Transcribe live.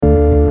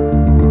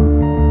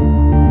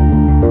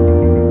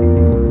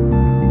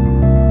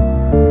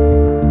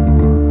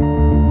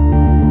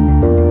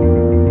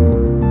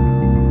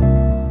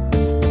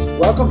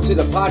Welcome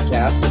to the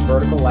podcast of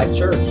Vertical Life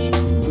Church.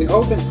 We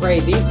hope and pray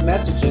these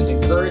messages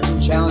encourage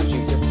and challenge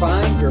you to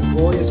find your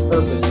glorious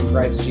purpose in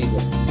Christ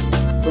Jesus.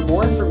 For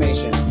more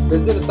information,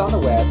 visit us on the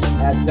web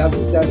at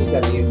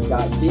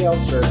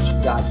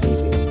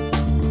www.vlchurch.tv.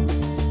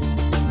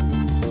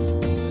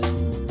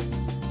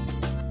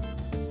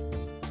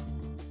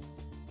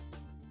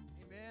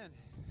 Amen.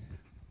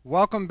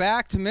 Welcome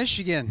back to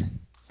Michigan.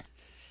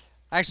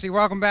 Actually,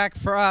 welcome back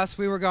for us.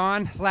 We were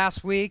gone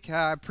last week.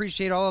 I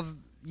appreciate all of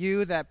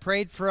you that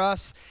prayed for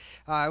us.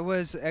 It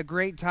was a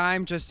great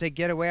time just to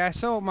get away. I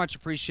so much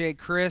appreciate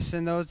Chris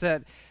and those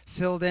that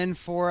filled in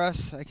for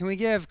us. Can we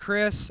give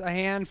Chris a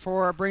hand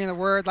for bringing the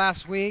word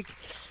last week?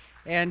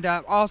 And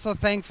also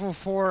thankful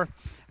for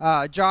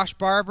Josh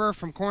Barber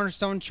from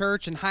Cornerstone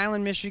Church in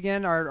Highland,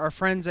 Michigan. Our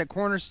friends at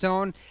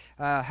Cornerstone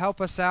help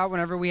us out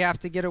whenever we have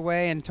to get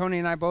away, and Tony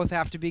and I both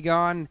have to be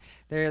gone.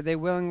 They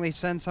willingly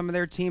send some of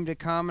their team to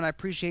come, and I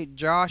appreciate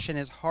Josh and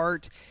his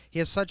heart. He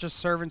has such a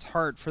servant's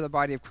heart for the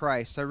body of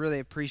Christ. I really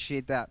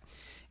appreciate that.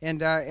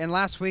 And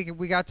last week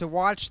we got to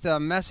watch the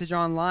message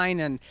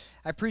online, and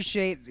I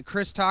appreciate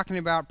Chris talking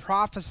about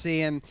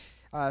prophecy, and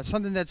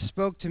something that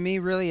spoke to me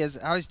really is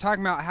I was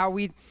talking about how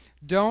we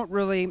don't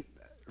really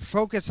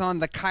focus on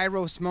the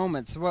Kairos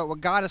moments,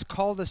 what God has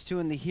called us to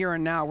in the here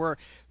and now. We're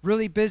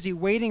really busy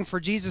waiting for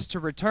Jesus to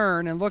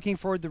return and looking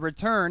forward to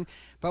return,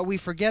 but we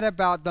forget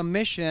about the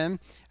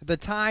mission, the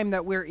time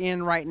that we're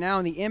in right now,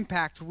 and the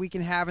impact we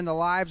can have in the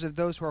lives of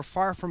those who are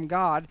far from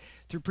God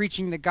through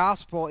preaching the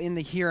gospel in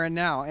the here and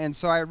now. And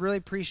so I really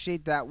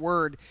appreciate that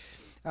word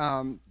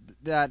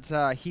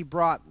that he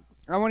brought.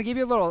 I want to give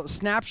you a little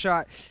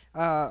snapshot,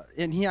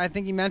 and I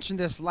think he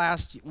mentioned this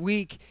last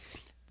week.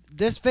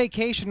 This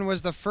vacation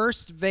was the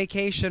first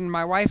vacation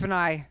my wife and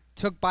I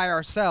took by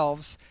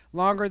ourselves,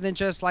 longer than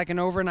just like an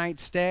overnight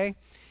stay,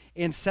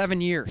 in 7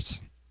 years.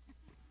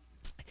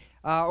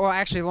 Well,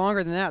 actually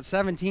longer than that,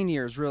 17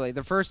 years really.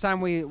 The first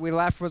time we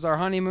left was our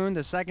honeymoon.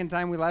 The second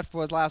time we left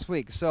was last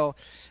week. So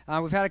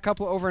we've had a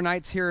couple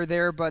overnights here or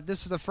there, but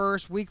this is the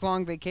first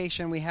week-long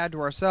vacation we had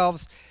to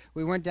ourselves.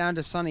 We went down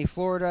to sunny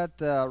Florida at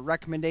the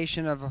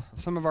recommendation of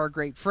some of our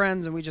great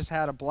friends, and we just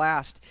had a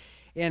blast.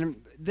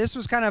 And this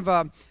was kind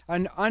of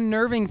an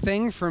unnerving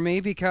thing for me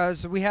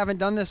because we haven't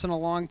done this in a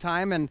long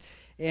time, and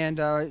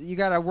you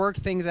got to work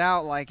things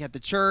out, like at the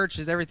church,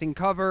 is everything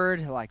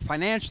covered? Like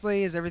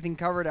financially, is everything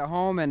covered at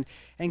home? And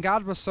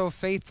God was so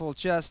faithful,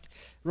 just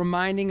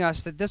reminding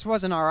us that this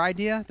wasn't our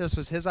idea, this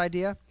was His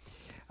idea.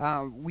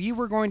 We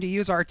were going to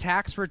use our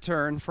tax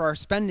return for our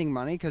spending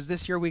money because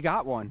this year we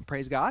got one,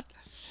 praise God.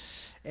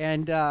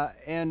 And so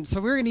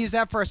we were going to use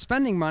that for our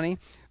spending money,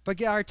 but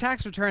our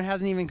tax return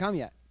hasn't even come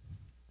yet.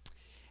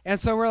 And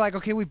so we're like,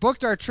 okay, we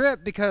booked our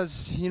trip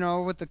because,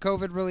 with the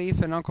COVID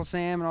relief and Uncle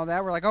Sam and all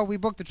that, we're like, oh, we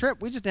booked the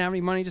trip. We just didn't have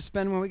any money to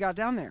spend when we got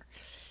down there.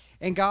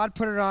 And God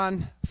put it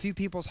on a few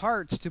people's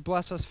hearts to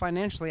bless us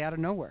financially out of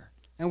nowhere.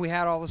 And we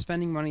had all the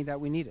spending money that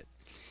we needed.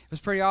 It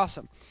was pretty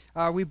awesome.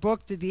 We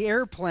booked the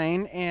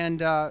airplane, and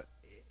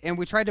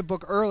we tried to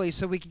book early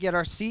so we could get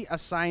our seat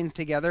assigned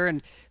together.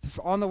 And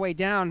on the way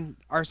down,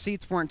 our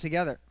seats weren't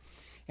together.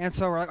 And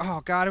so we're like,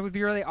 oh, God, it would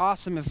be really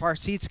awesome if our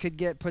seats could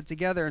get put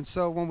together. And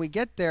so when we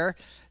get there,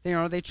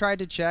 they tried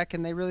to check,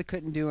 and they really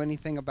couldn't do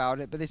anything about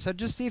it. But they said,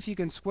 just see if you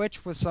can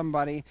switch with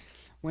somebody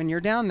when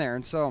you're down there.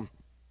 And so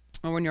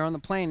when you're on the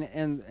plane.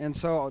 And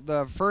so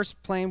the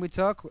first plane we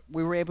took,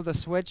 we were able to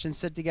switch and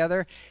sit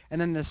together. And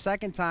then the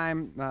second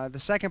time, the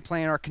second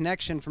plane, our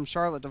connection from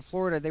Charlotte to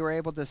Florida, they were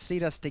able to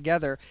seat us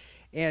together.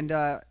 And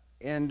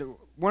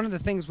one of the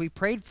things we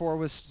prayed for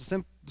was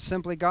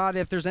simply, God,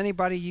 if there's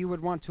anybody you would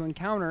want to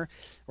encounter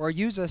or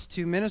use us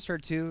to minister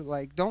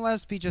to, don't let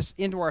us be just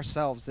into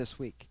ourselves this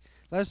week.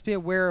 Let us be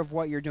aware of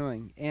what you're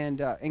doing.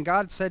 And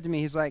God said to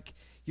me, He's like,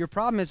 your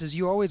problem is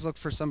you always look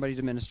for somebody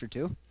to minister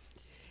to.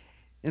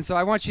 And so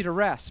I want you to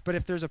rest. But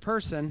if there's a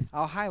person,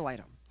 I'll highlight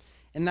them.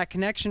 In that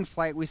connection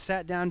flight, we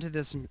sat down to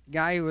this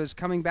guy who was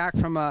coming back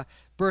from a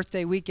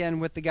birthday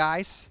weekend with the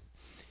guys.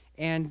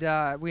 And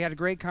we had a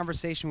great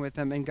conversation with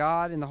him, and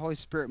God and the Holy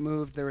Spirit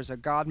moved. There was a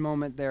God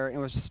moment there. It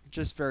was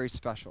just very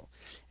special.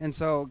 And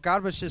so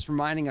God was just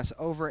reminding us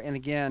over and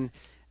again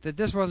that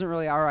this wasn't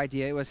really our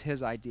idea, it was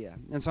His idea.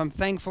 And so I'm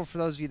thankful for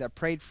those of you that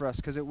prayed for us,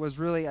 because it was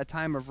really a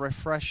time of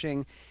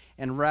refreshing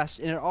and rest.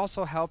 And it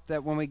also helped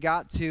that when we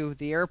got to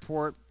the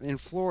airport in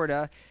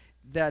Florida,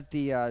 that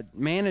the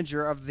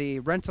manager of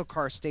the rental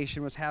car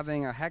station was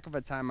having a heck of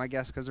a time, I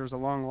guess, because there was a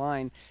long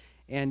line.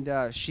 And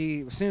as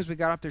soon as we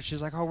got up there,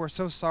 she's like, oh, we're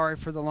so sorry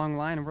for the long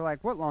line. And we're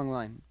like, what long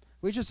line?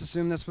 We just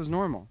assumed this was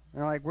normal.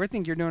 And they're like, we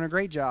think you're doing a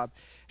great job.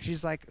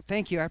 She's like,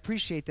 thank you, I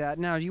appreciate that.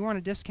 Now, do you want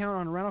a discount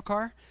on a rental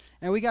car?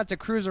 And we got to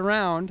cruise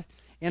around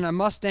in a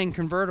Mustang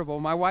convertible,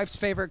 my wife's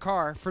favorite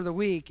car, for the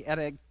week at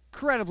an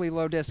incredibly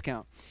low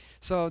discount.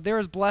 So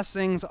there's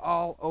blessings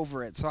all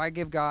over it. So I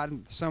give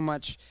God so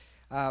much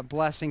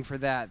blessing for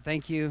that.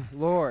 Thank you,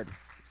 Lord.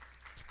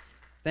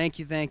 Thank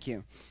you.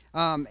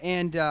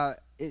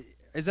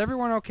 Is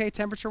everyone okay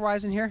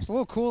temperature-wise in here? It's a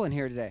little cool in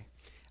here today.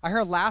 I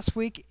heard last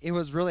week it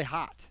was really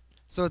hot.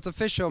 So it's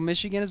official,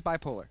 Michigan is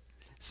bipolar.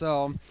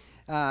 So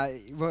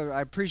Well, I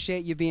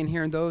appreciate you being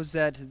here, and those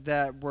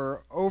that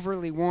were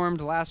overly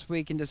warmed last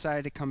week and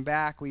decided to come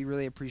back, we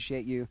really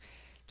appreciate you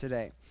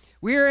today.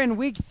 We are in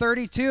week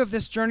 32 of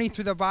this journey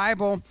through the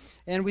Bible,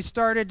 and we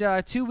started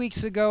 2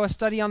 weeks ago a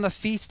study on the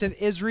Feast of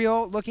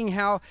Israel, looking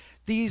how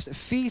these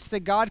feasts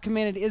that God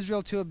commanded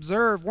Israel to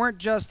observe weren't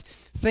just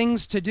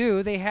things to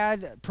do. They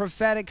had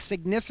prophetic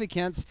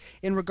significance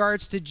in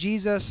regards to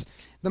Jesus,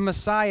 the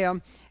Messiah.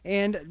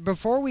 And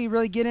before we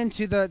really get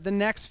into the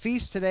next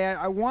feast today,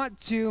 I want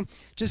to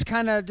just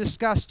kind of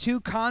discuss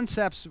two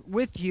concepts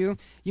with you.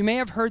 You may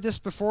have heard this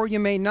before, you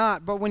may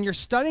not, but when you're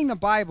studying the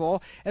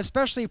Bible,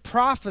 especially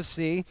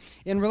prophecy,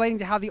 in relating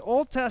to how the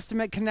Old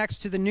Testament connects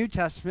to the New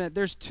Testament,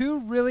 there's two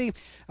really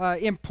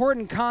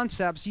important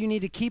concepts you need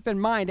to keep in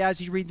mind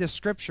as you read the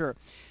Scripture.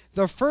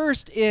 The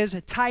first is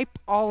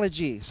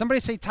typology. Somebody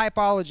say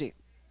typology.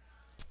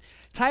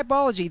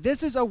 Typology.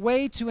 This is a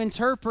way to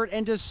interpret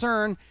and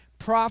discern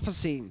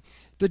prophecy.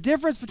 The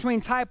difference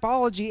between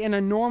typology and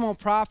a normal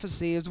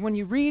prophecy is when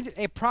you read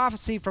a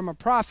prophecy from a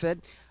prophet,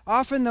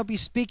 often they'll be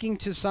speaking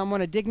to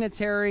someone, a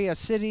dignitary, a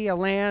city, a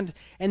land,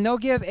 and they'll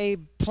give a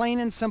plain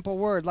and simple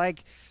word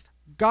like,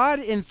 God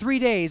in 3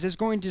 days is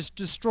going to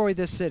destroy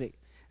this city.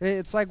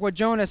 It's like what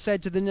Jonah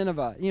said to the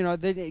Nineveh. You know,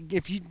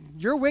 if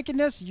your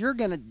wickedness, you're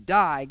going to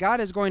die.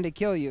 God is going to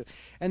kill you.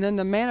 And then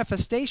the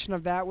manifestation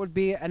of that would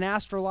be an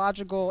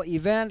astrological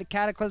event, a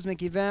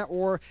cataclysmic event,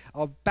 or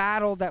a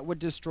battle that would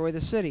destroy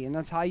the city. And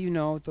that's how you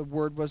know the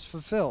word was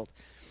fulfilled.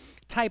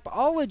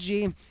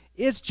 Typology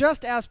is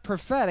just as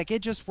prophetic.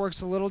 It just works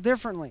a little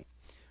differently.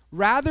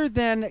 Rather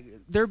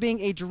than there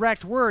being a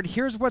direct word,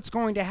 here's what's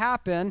going to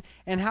happen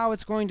and how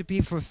it's going to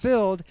be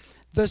fulfilled,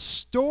 the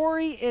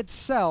story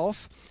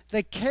itself,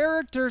 the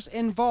characters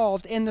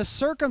involved, and the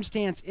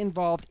circumstance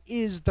involved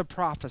is the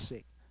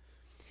prophecy.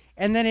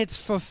 And then it's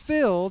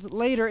fulfilled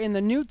later in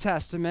the New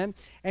Testament,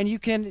 and you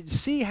can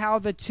see how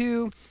the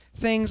two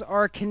things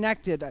are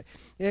connected.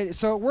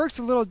 So it works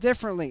a little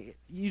differently.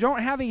 You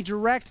don't have a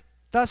direct,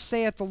 thus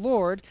saith the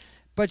Lord,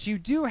 but you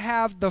do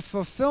have the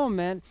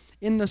fulfillment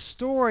in the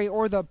story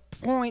or the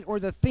point or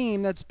the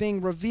theme that's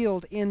being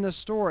revealed in the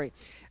story.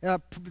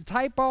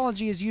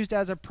 Typology is used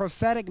as a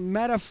prophetic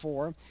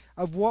metaphor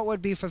of what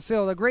would be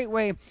fulfilled. A great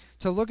way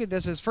to look at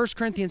this is 1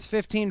 Corinthians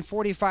 15,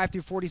 45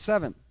 through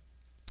 47.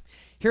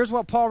 Here's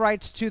what Paul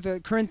writes to the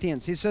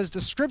Corinthians. He says,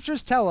 the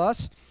scriptures tell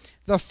us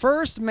the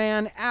first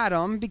man,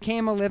 Adam,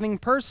 became a living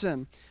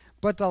person.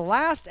 But the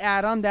last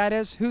Adam, that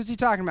is, who's he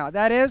talking about?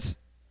 That is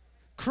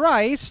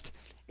Christ,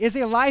 is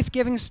a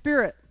life-giving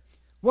spirit.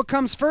 What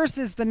comes first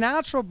is the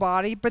natural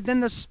body, but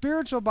then the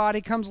spiritual body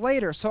comes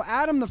later. So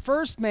Adam, the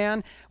first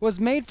man, was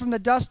made from the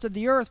dust of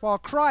the earth, while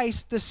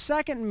Christ, the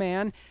second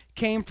man,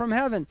 came from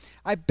heaven.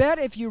 I bet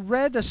if you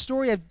read the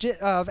story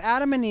of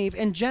Adam and Eve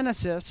in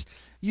Genesis,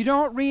 you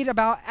don't read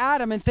about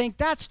Adam and think,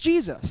 that's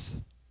Jesus.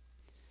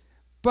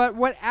 But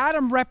what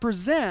Adam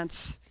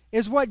represents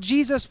is what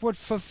Jesus would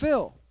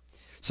fulfill.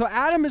 So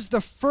Adam is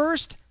the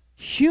first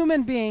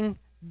human being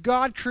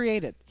God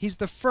created. He's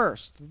the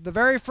first, the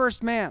very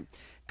first man.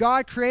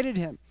 God created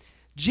him.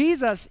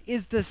 Jesus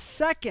is the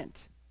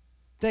second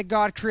that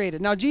God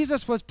created. Now,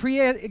 Jesus was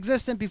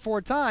pre-existent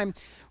before time.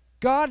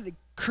 God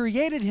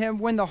created him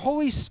when the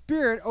Holy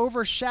Spirit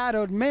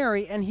overshadowed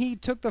Mary, and he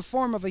took the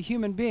form of a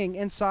human being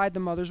inside the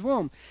mother's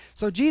womb.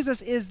 So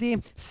Jesus is the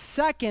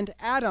second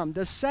Adam,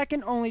 the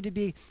second only to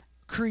be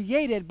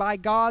created by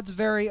God's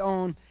very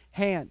own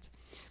hand.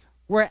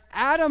 Where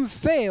Adam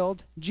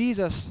failed,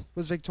 Jesus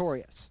was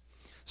victorious.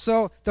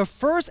 So the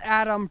first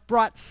Adam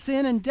brought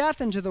sin and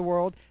death into the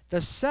world. The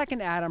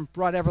second Adam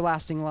brought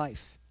everlasting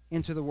life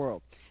into the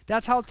world.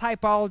 That's how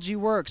typology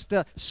works.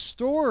 The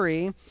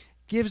story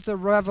gives the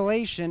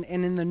revelation,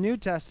 and in the New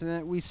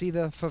Testament, we see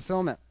the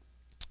fulfillment.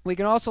 We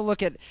can also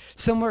look at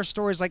similar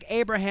stories like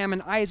Abraham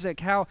and Isaac,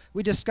 how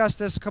we discussed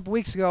this a couple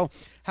weeks ago,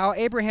 how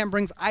Abraham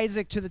brings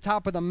Isaac to the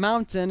top of the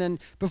mountain,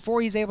 and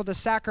before he's able to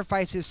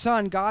sacrifice his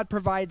son, God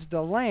provides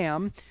the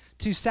lamb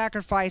to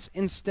sacrifice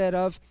instead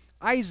of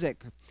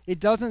Isaac. It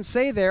doesn't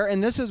say there,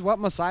 and this is what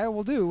Messiah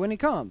will do when he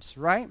comes,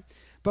 right?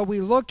 But we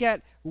look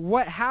at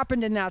what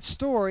happened in that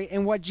story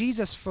and what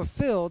Jesus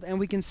fulfilled, and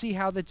we can see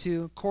how the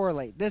two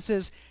correlate. This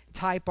is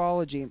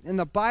typology. And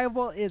the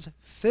Bible is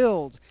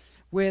filled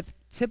with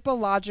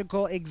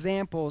typological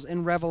examples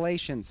and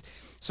revelations.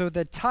 So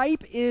the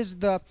type is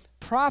the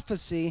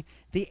prophecy,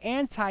 the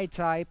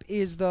antitype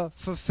is the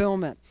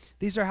fulfillment.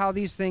 These are how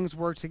these things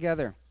work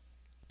together.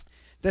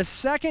 The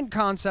second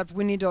concept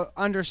we need to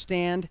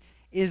understand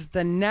is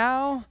the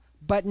now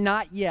but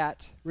not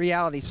yet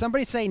reality.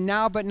 Somebody say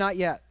now but not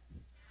yet.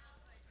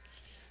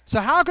 So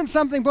how can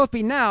something both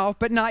be now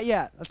but not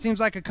yet? That seems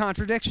like a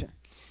contradiction.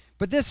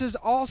 But this is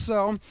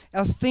also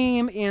a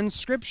theme in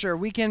Scripture.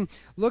 We can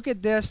look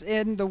at this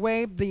in the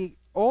way the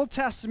Old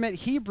Testament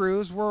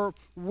Hebrews were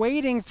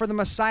waiting for the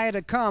Messiah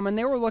to come, and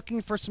they were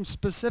looking for some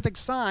specific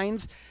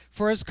signs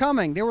for his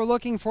coming. They were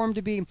looking for him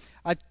to be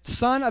a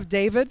son of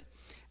David,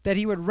 that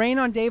he would reign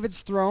on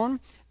David's throne,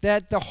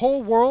 that the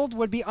whole world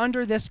would be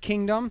under this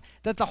kingdom,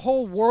 that the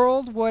whole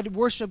world would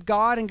worship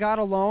God and God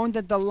alone,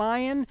 that the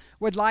lion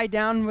would lie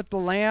down with the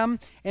lamb,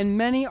 and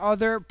many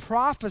other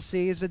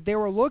prophecies that they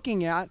were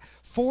looking at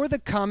for the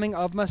coming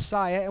of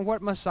Messiah and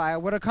what Messiah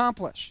would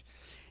accomplish.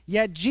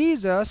 Yet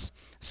Jesus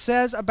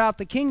says about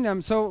the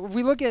kingdom, so if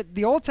we look at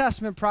the Old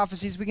Testament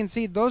prophecies, we can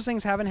see those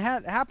things haven't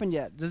happened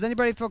yet. Does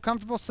anybody feel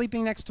comfortable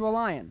sleeping next to a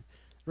lion?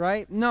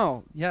 Right?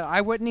 No. Yeah,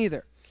 I wouldn't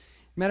either.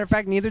 Matter of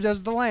fact, neither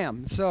does the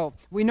lamb. So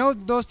we know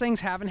those things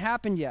haven't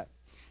happened yet.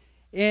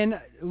 In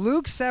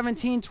Luke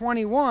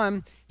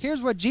 17:21,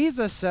 here's what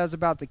Jesus says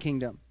about the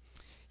kingdom.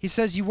 He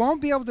says, you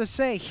won't be able to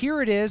say,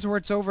 here it is, or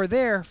it's over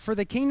there, for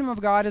the kingdom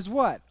of God is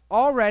what?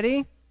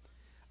 Already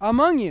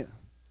among you.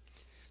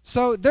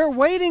 So they're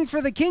waiting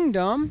for the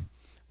kingdom,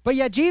 but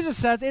yet Jesus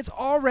says it's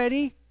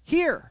already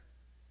here.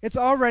 It's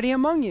already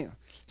among you.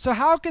 So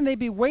how can they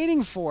be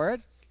waiting for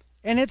it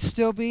and it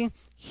still be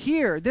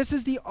here? This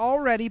is the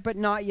already but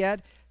not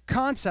yet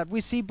concept. We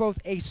see both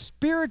a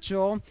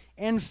spiritual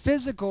and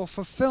physical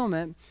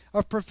fulfillment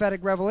of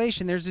prophetic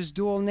revelation. There's this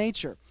dual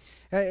nature.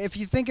 If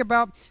you think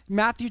about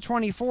Matthew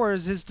 24,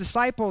 as his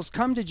disciples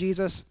come to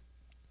Jesus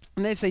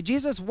and they say,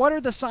 Jesus, what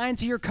are the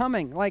signs of your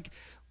coming? Like,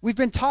 we've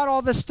been taught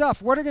all this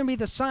stuff. What are going to be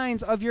the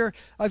signs of your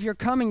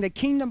coming, the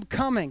kingdom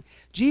coming?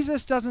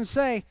 Jesus doesn't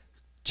say,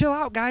 chill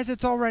out, guys,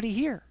 it's already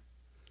here.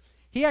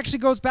 He actually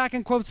goes back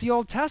and quotes the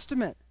Old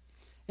Testament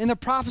and the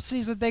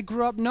prophecies that they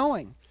grew up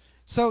knowing.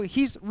 So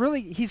he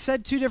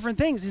said two different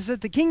things. He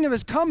said the kingdom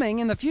is coming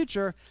in the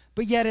future,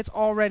 but yet it's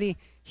already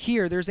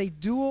here. There's a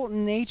dual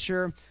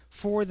nature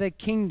for the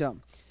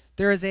kingdom.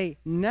 There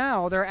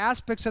are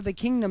aspects of the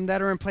kingdom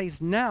that are in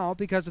place now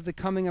because of the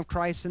coming of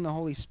Christ and the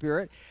Holy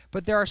Spirit,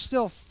 but there are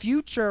still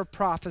future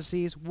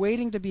prophecies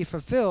waiting to be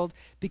fulfilled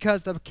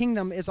because the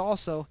kingdom is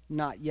also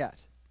not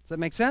yet. Does that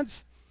make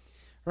sense?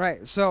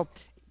 Right. So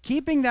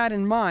keeping that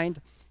in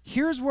mind,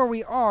 here's where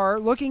we are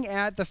looking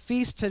at the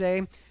feast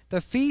today,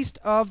 the Feast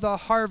of the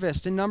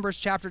Harvest in Numbers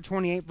chapter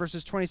 28,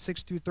 verses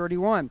 26 through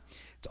 31.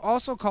 It's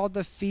also called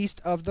the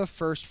Feast of the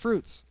First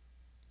Fruits.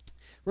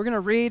 We're going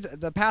to read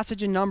the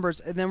passage in Numbers,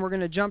 and then we're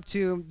going to jump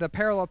to the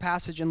parallel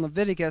passage in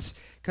Leviticus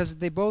because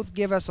they both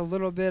give us a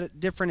little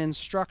bit different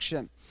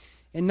instruction.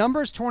 In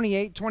Numbers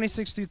 28,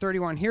 26 through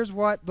 31, here's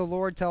what the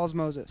Lord tells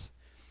Moses.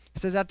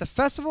 It says, at the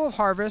festival of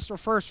harvest or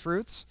first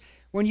fruits,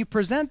 when you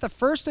present the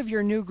first of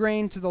your new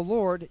grain to the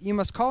Lord, you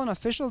must call an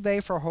official day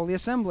for a holy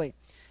assembly.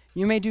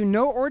 You may do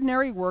no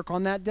ordinary work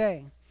on that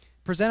day.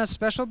 Present a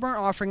special burnt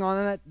offering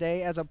on that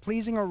day as a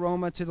pleasing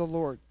aroma to the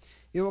Lord.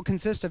 It will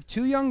consist of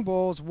 2 young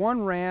bulls,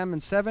 1 ram,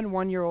 and 7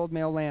 one-year-old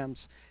male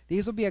lambs.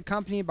 These will be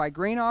accompanied by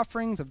grain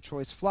offerings of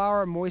choice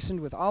flour moistened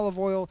with olive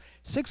oil,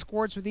 6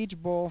 quarts with each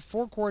bull,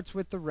 4 quarts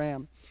with the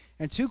ram,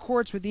 and 2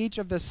 quarts with each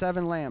of the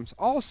 7 lambs.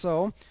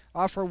 Also,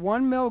 offer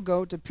 1 male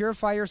goat to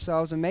purify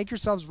yourselves and make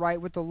yourselves right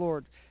with the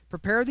Lord.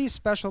 Prepare these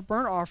special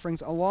burnt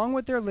offerings along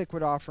with their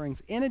liquid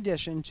offerings, in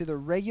addition to the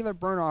regular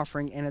burnt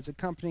offering and its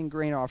accompanying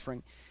grain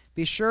offering.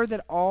 Be sure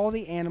that all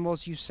the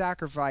animals you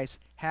sacrifice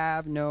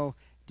have no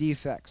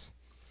defects.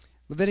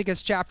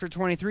 Leviticus chapter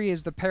 23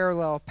 is the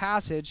parallel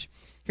passage.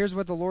 Here's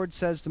what the Lord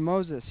says to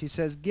Moses. He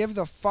says, give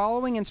the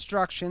following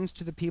instructions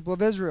to the people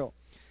of Israel.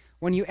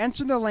 When you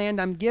enter the land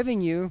I'm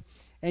giving you,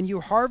 and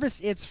you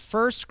harvest its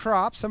first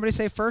crops, somebody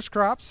say first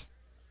crops.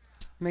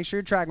 Make sure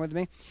you're tracking with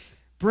me.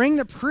 Bring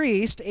the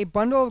priest a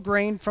bundle of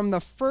grain from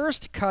the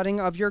first cutting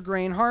of your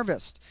grain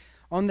harvest.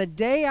 On the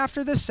day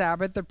after the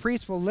Sabbath, the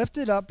priest will lift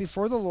it up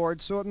before the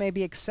Lord so it may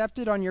be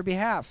accepted on your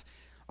behalf.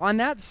 On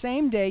that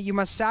same day, you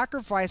must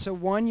sacrifice a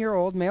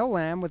 1-year-old male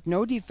lamb with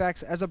no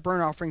defects as a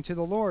burnt offering to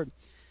the Lord.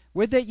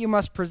 With it, you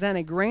must present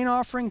a grain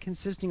offering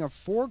consisting of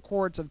 4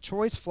 quarts of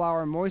choice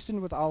flour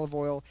moistened with olive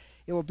oil.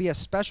 It will be a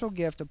special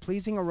gift, a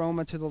pleasing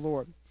aroma to the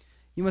Lord.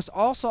 You must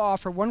also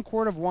offer 1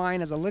 quart of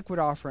wine as a liquid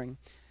offering.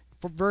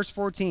 For verse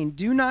 14,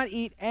 do not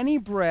eat any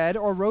bread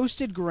or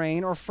roasted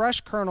grain or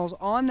fresh kernels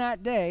on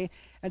that day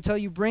until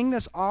you bring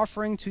this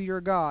offering to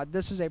your God.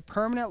 This is a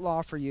permanent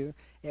law for you.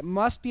 It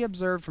must be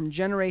observed from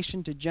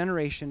generation to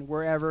generation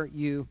wherever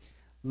you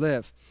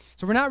live.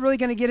 So we're not really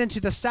going to get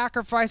into the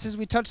sacrifices.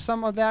 We touched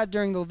some of that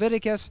during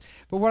Leviticus.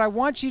 But what I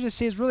want you to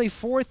see is really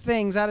 4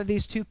 things out of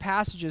these 2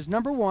 passages.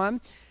 Number 1,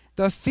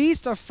 the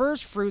Feast of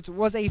First Fruits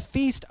was a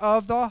feast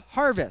of the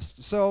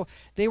harvest. So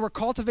they were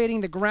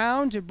cultivating the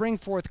ground to bring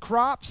forth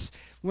crops.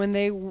 When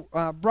they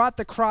brought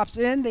the crops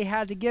in, they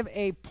had to give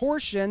a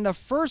portion, the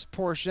first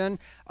portion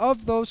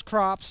of those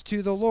crops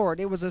to the Lord.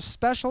 It was a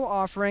special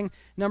offering,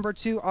 number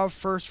 2, of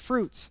first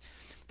fruits.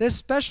 This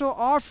special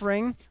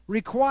offering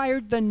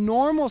required the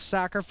normal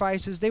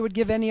sacrifices they would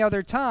give any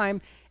other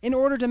time in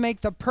order to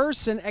make the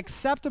person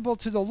acceptable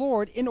to the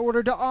Lord in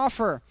order to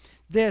offer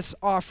this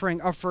offering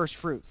of first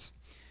fruits.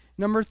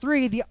 Number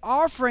 3, the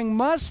offering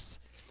must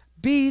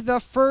be the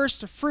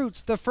first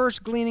fruits, the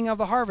first gleaning of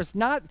the harvest.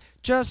 Not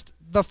just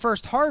the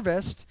first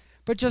harvest,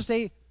 but just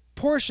a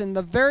portion.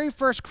 The very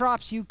first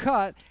crops you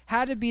cut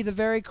had to be the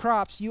very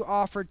crops you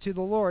offered to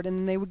the Lord, and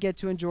then they would get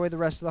to enjoy the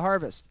rest of the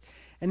harvest.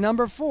 And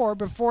number 4,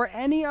 before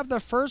any of the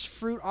first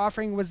fruit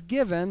offering was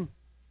given,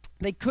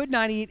 they could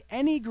not eat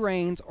any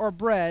grains or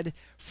bread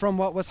from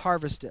what was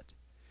harvested.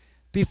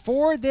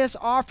 Before this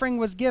offering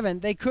was given,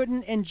 they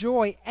couldn't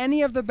enjoy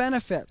any of the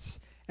benefits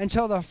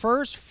until the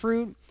first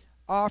fruit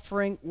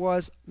offering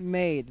was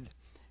made.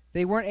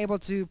 They weren't able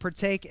to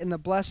partake in the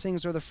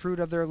blessings or the fruit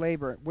of their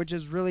labor, which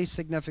is really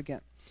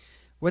significant.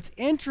 What's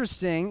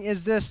interesting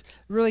is this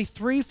really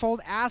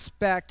threefold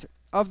aspect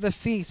of the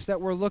feast that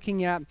we're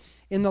looking at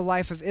in the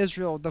life of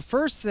Israel. The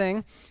first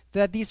thing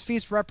that these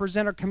feasts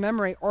represent or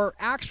commemorate are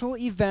actual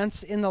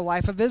events in the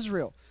life of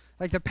Israel.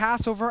 Like the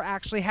Passover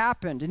actually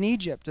happened in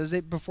Egypt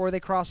before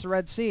they crossed the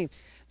Red Sea.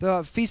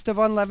 The Feast of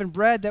Unleavened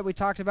Bread that we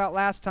talked about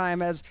last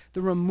time, as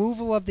the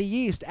removal of the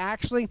yeast,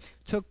 actually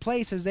took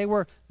place as they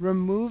were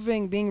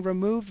being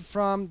removed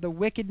from the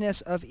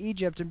wickedness of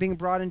Egypt and being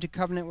brought into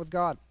covenant with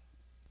God.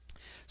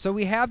 So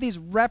we have these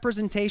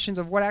representations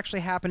of what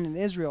actually happened in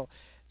Israel.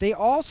 They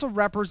also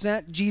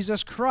represent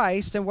Jesus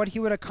Christ and what he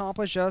would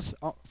accomplish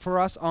for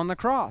us on the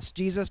cross,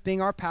 Jesus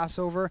being our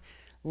Passover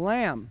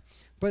lamb.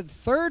 But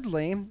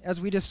thirdly,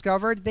 as we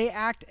discovered, they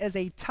act as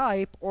a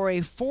type or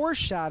a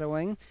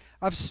foreshadowing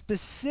of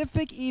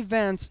specific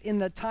events in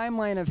the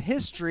timeline of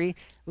history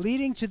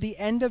leading to the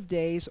end of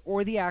days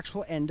or the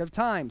actual end of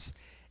times.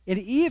 And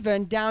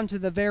even down to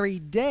the very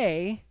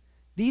day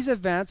these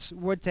events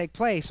would take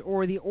place,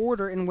 or the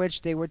order in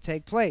which they would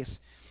take place.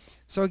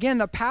 So again,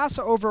 the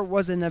Passover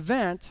was an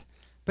event,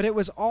 but it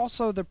was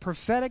also the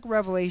prophetic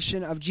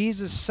revelation of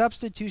Jesus'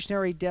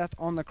 substitutionary death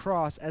on the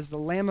cross as the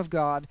Lamb of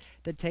God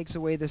that takes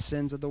away the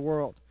sins of the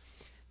world.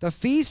 The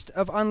Feast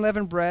of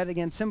Unleavened Bread,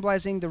 again,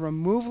 symbolizing the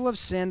removal of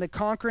sin, the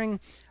conquering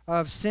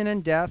of sin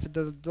and death,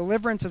 the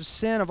deliverance of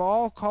sin of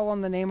all call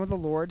on the name of the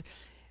Lord,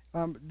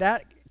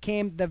 that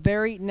came the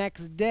very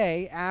next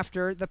day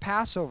after the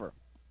Passover.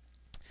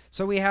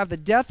 So we have the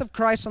death of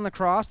Christ on the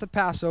cross, the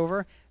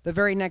Passover. The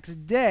very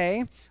next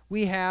day,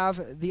 we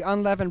have the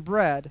unleavened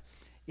bread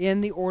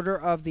in the order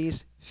of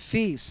these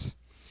feasts.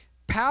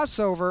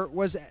 Passover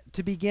was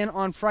to begin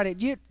on Friday.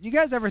 Do you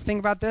guys ever think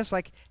about this?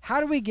 Like, how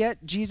do we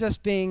get Jesus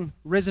being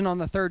risen on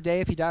the third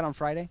day if he died on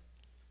Friday?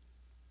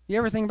 You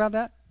ever think about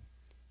that?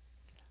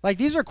 Like,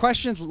 these are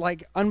questions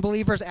like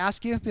unbelievers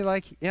ask you. Be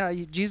like, yeah,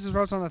 Jesus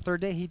rose on the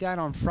third day. He died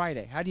on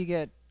Friday. How do you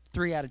get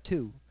 3 out of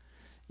 2?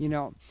 You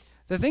know,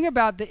 the thing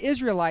about the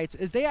Israelites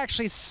is they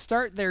actually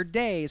start their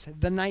days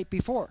the night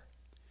before.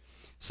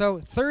 So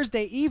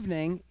Thursday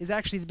evening is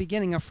actually the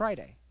beginning of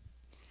Friday.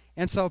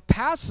 And so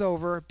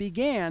Passover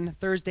began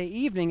Thursday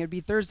evening. It would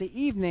be Thursday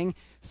evening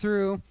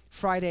through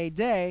Friday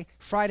day.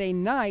 Friday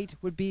night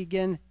would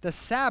begin the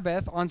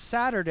Sabbath on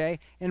Saturday,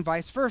 and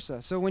vice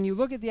versa. So when you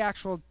look at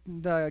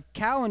the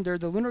calendar,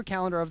 the lunar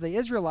calendar of the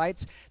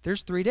Israelites,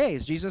 there's 3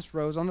 days. Jesus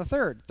rose on the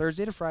third.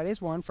 Thursday to Friday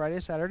is 1, Friday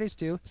to Saturday is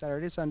 2,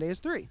 Saturday to Sunday is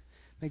 3.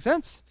 Make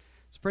sense?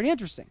 It's pretty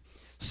interesting.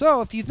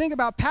 So if you think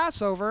about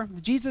Passover,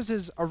 Jesus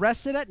is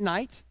arrested at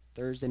night,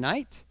 Thursday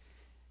night,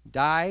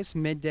 dies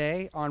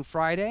midday on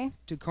Friday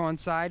to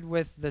coincide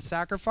with the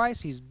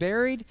sacrifice. He's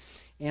buried,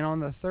 and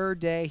on the third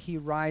day he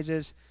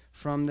rises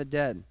from the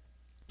dead.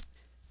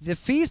 The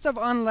Feast of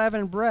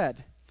Unleavened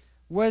Bread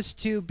was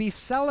to be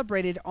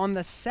celebrated on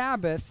the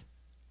Sabbath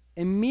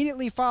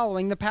immediately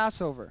following the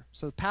Passover.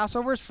 So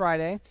Passover is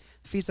Friday.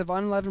 The Feast of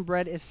Unleavened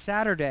Bread is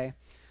Saturday.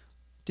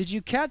 Did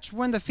you catch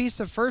when the Feast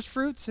of First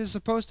Fruits is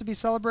supposed to be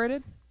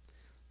celebrated?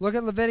 Look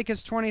at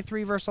Leviticus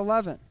 23, verse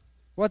 11.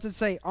 What's it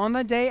say? On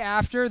the day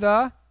after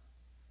the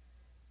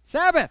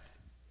Sabbath.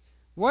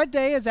 What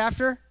day is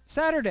after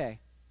Saturday?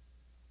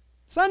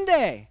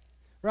 Sunday,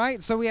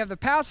 right? So we have the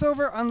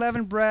Passover,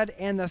 unleavened bread,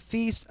 and the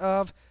Feast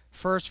of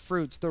First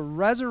Fruits, the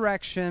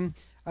resurrection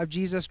of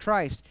Jesus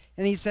Christ.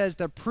 And he says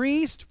the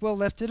priest will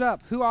lift it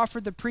up. Who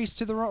offered the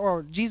priest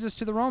Jesus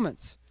to the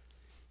Romans?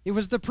 It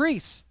was the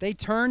priests. They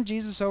turned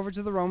Jesus over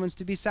to the Romans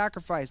to be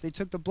sacrificed. They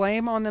took the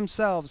blame on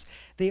themselves.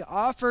 They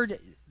offered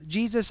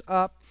Jesus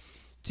up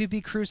to be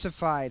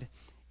crucified.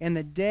 And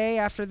the day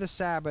after the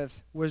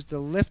Sabbath was the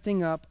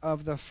lifting up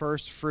of the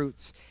first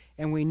fruits.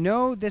 And we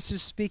know this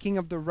is speaking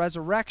of the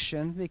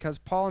resurrection because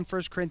Paul in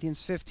 1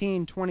 Corinthians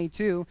 15,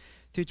 22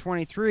 through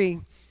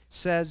 23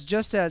 says,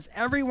 just as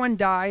everyone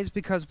dies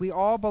because we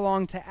all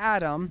belong to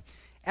Adam,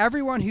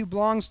 everyone who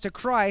belongs to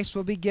Christ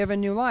will be given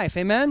new life.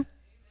 Amen?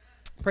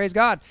 Praise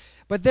God.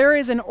 But there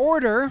is an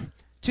order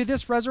to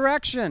this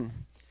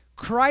resurrection.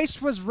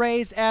 Christ was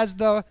raised as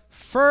the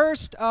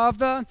first of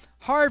the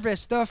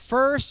harvest, the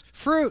first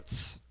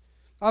fruits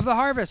of the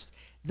harvest.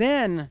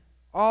 Then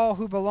all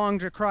who belong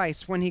to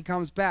Christ when he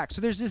comes back.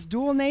 So there's this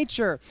dual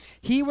nature.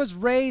 He was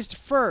raised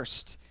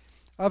first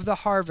of the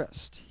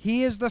harvest.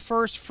 He is the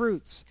first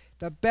fruits,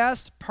 the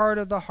best part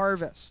of the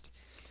harvest.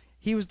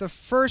 He was the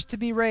first to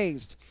be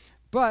raised.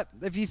 But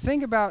if you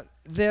think about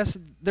this,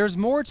 there's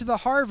more to the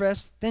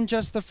harvest than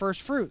just the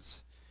first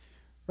fruits.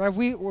 Right?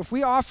 If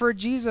we offered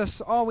Jesus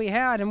all we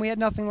had and we had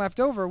nothing left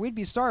over, we'd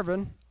be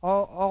starving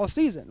all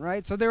season,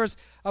 right? So there was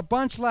a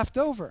bunch left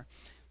over.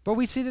 But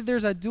we see that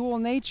there's a dual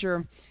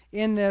nature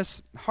in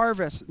this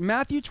harvest.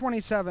 Matthew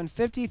 27,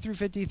 50 through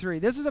 53.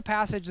 This is a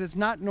passage that's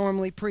not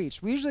normally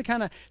preached. We usually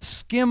kind of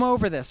skim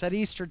over this at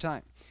Easter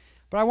time.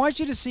 But I want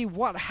you to see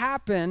what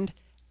happened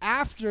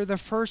after the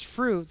first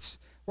fruits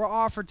were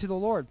offered to the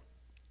Lord.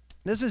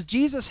 This is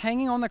Jesus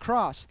hanging on the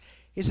cross.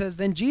 He says,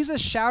 "Then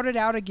Jesus shouted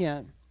out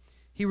again.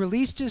 He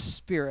released his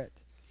spirit.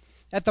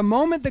 At the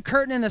moment the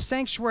curtain in the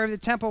sanctuary of the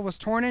temple was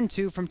torn in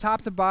two from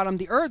top to bottom,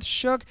 the earth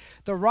shook,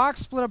 the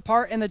rocks split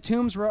apart, and the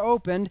tombs were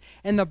opened,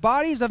 and the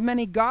bodies of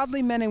many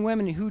godly men and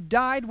women who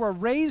died were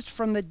raised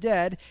from the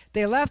dead.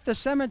 They left the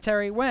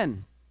cemetery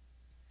when?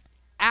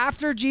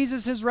 After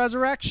Jesus'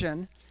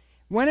 resurrection,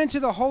 went into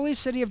the holy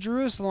city of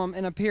Jerusalem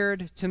and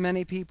appeared to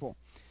many people."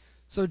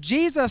 So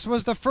Jesus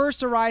was the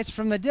first to rise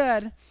from the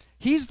dead.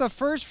 He's the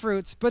first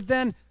fruits. But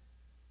then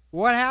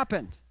what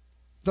happened?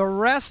 The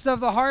rest of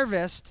the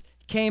harvest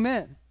came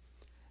in.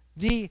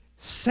 The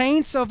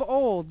saints of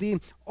old, the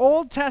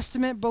Old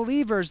Testament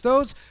believers,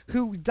 those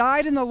who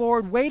died in the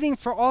Lord waiting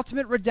for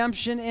ultimate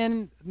redemption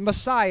in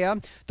Messiah,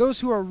 those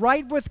who are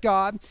right with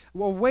God,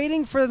 were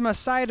waiting for the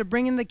Messiah to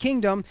bring in the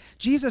kingdom.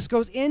 Jesus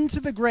goes into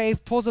the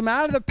grave, pulls them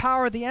out of the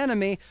power of the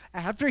enemy.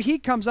 After he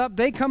comes up,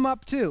 they come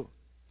up too.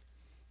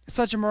 It's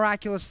such a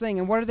miraculous thing.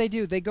 And what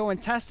do? They go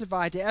and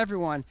testify to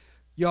everyone,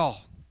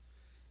 "Y'all,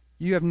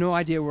 you have no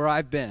idea where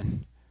I've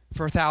been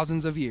for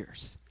thousands of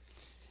years.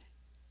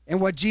 And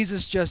what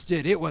Jesus just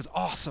did, it was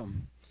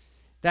awesome.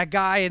 That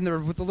guy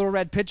with the little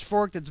red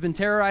pitchfork that's been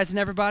terrorizing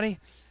everybody,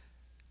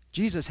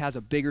 Jesus has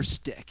a bigger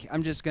stick.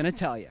 I'm just going to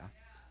tell you.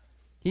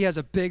 He has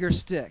a bigger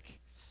stick."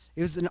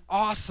 It was an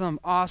awesome,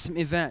 awesome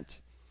event.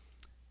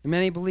 And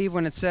many believe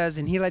when it says,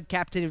 "And he led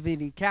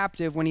captivity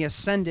captive," when he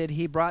ascended,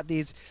 he brought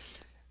these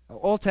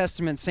Old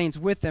Testament saints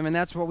with him, and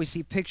that's what we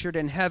see pictured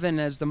in heaven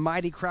as the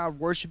mighty crowd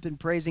worship and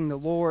praising the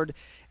Lord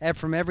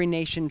from every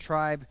nation,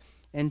 tribe,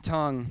 and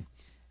tongue.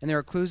 And there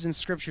are clues in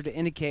Scripture to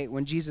indicate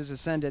when Jesus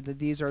ascended that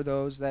these are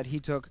those that he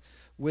took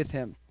with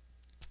him.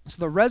 So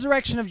the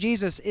resurrection of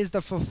Jesus is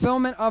the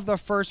fulfillment of the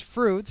first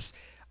fruits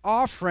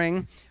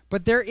offering,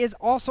 but there is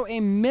also a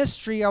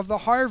mystery of the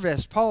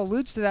harvest. Paul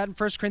alludes to that in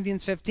 1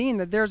 Corinthians 15,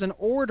 that there's an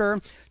order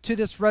to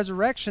this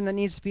resurrection that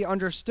needs to be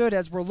understood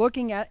as we're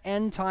looking at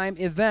end-time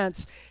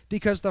events,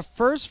 because the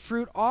first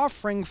fruit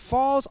offering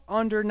falls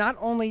under not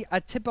only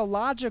a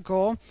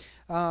typological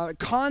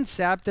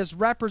concept, this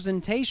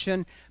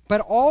representation, but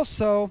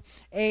also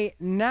a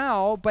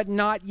now but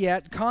not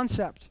yet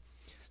concept.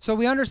 So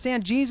we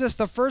understand Jesus,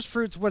 the first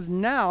fruits, was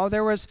now.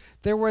 There was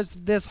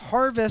this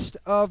harvest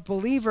of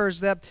believers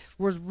that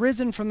was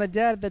risen from the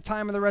dead at the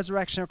time of the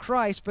resurrection of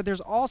Christ, but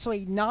there's also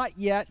a not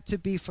yet to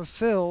be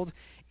fulfilled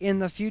in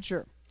the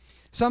future.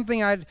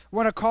 Something I'd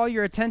want to call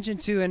your attention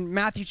to in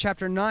Matthew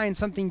chapter 9,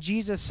 something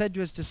Jesus said to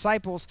his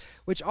disciples,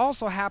 which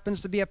also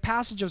happens to be a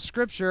passage of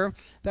Scripture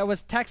that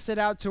was texted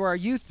out to our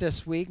youth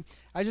this week.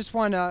 I just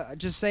want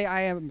to say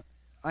I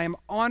am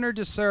honored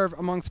to serve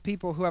amongst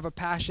people who have a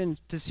passion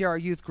to see our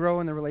youth grow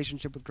in their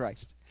relationship with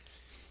Christ,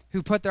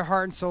 who put their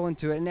heart and soul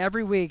into it. And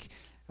every week,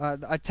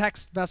 a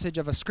text message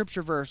of a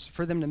Scripture verse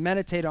for them to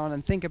meditate on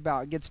and think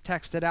about gets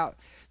texted out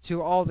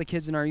to all the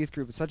kids in our youth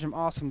group. It's such an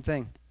awesome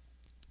thing.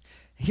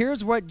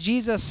 Here's what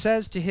Jesus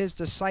says to his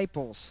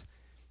disciples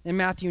in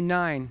Matthew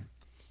 9.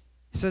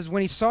 He says,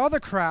 "When he saw the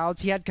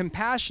crowds, he had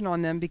compassion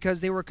on them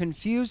because they were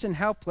confused and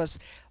helpless,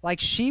 like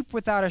sheep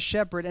without a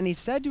shepherd. And he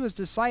said to his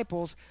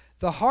disciples,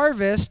 'The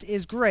harvest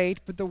is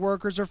great, but the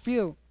workers are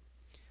few.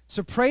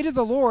 So pray to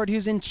the Lord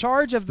who's in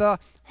charge of the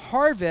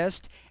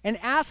harvest and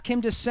ask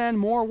him to send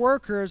more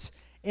workers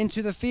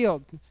into the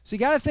field.'" So you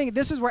got to think,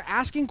 this is where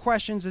asking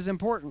questions is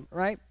important,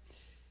 right?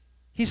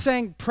 He's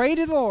saying, pray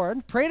to the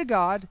Lord, pray to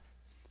God,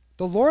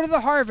 the Lord of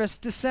the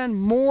harvest, to send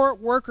more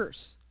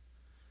workers.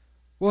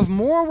 Well, if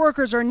more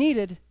workers are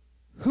needed,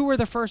 who are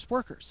the first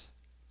workers?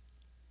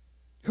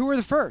 Who are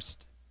the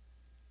first?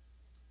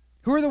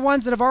 Who are the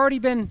ones that have already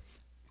been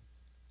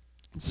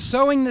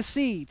sowing the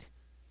seed,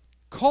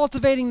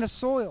 cultivating the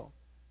soil?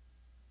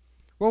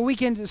 Well, we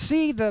can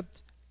see the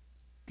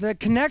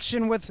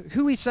connection with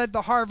who he said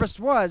the harvest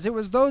was. It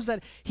was those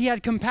that he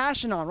had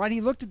compassion on, right? He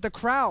looked at the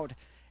crowd,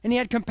 and he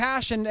had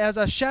compassion as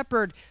a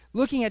shepherd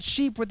looking at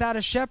sheep without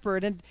a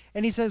shepherd.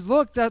 And he says,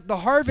 look,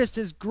 the harvest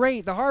is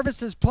great. The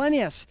harvest is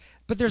plenteous,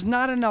 but there's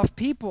not enough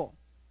people.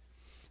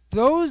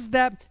 Those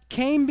that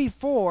came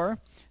before,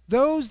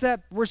 those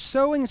that were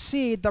sowing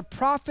seed, the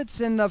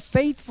prophets and the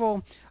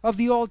faithful of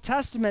the Old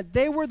Testament,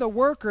 they were the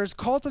workers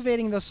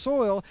cultivating the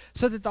soil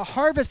so that the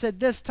harvest at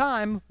this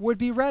time would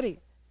be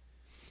ready.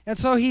 And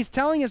so he's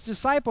telling his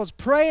disciples,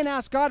 pray and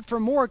ask God for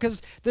more,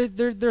 because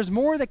there's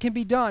more that can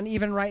be done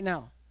even right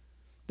now.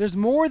 There's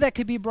more that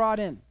could be brought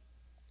in,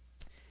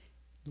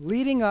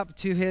 leading up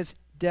to his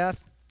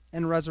death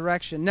and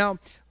resurrection. Now,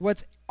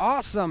 what's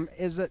awesome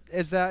is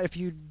that if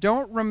you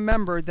don't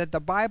remember that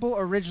the Bible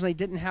originally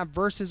didn't have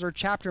verses or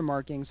chapter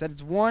markings, that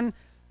it's one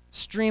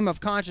stream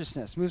of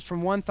consciousness, moves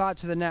from one thought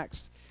to the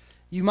next.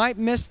 You might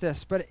miss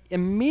this, but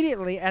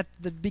immediately at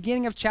the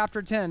beginning of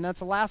chapter 10, that's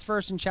the last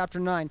verse in chapter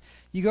 9,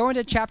 you go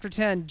into chapter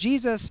 10,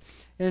 Jesus,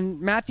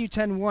 in Matthew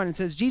 10:1, it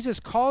says, Jesus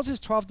calls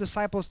his 12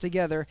 disciples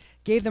together,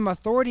 gave them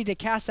authority to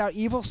cast out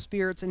evil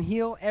spirits and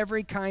heal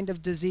every kind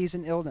of disease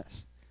and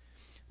illness.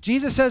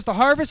 Jesus says the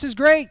harvest is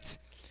great,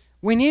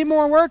 We need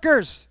more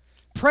workers.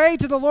 Pray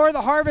to the Lord of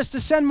the harvest to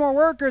send more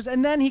workers.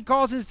 And then he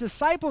calls his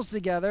disciples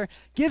together,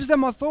 gives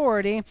them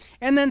authority,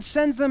 and then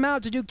sends them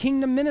out to do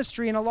kingdom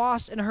ministry in a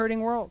lost and hurting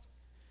world.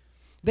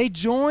 They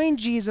joined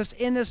Jesus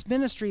in this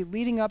ministry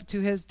leading up to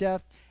his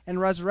death and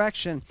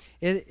resurrection.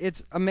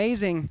 It's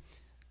amazing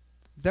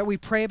that we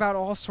pray about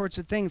all sorts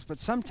of things, but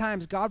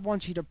sometimes God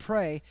wants you to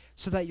pray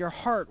so that your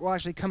heart will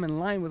actually come in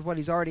line with what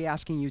he's already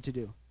asking you to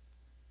do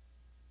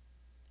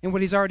and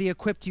what he's already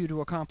equipped you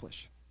to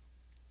accomplish.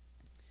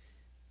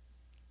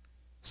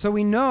 So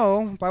we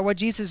know by what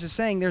Jesus is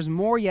saying, there's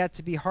more yet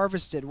to be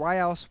harvested. Why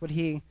else would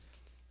he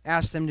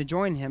ask them to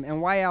join him?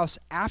 And why else,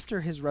 after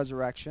his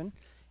resurrection,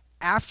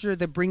 after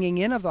the bringing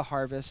in of the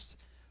harvest,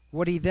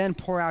 would he then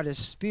pour out his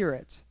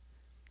Spirit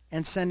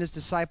and send his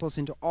disciples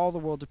into all the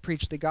world to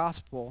preach the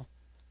gospel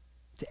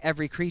to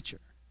every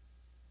creature?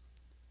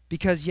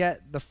 Because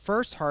yet the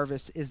first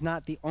harvest is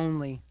not the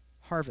only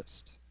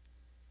harvest.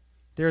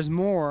 There's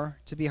more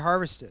to be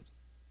harvested.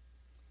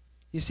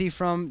 You see,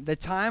 from the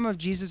time of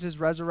Jesus'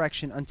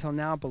 resurrection until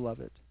now,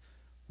 beloved,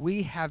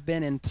 we have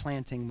been in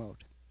planting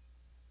mode.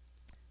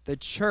 The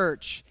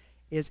church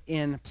is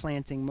in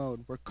planting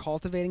mode. We're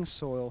cultivating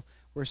soil.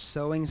 We're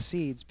sowing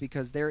seeds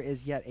because there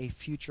is yet a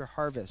future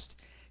harvest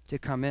to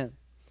come in.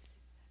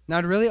 Now,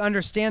 to really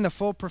understand the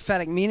full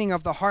prophetic meaning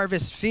of the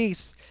harvest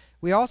feast,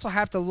 we also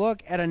have to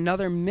look at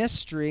another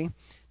mystery,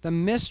 the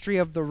mystery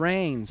of the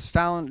rains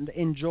found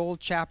in Joel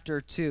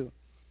chapter 2.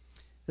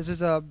 This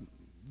is a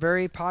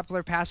very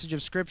popular passage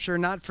of Scripture,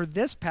 not for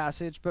this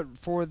passage, but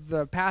for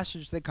the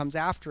passage that comes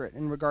after it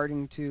in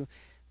regarding to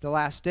the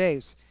last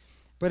days.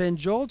 But in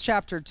Joel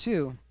chapter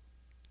 2,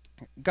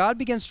 God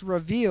begins to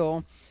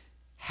reveal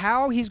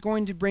how he's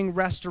going to bring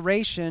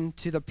restoration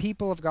to the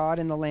people of God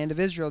in the land of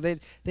Israel. They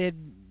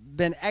had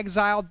been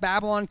exiled.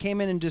 Babylon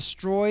came in and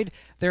destroyed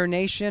their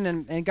nation,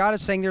 and God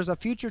is saying there's a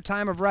future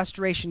time of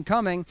restoration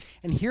coming,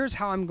 and here's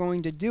how I'm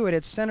going to do it.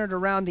 It's centered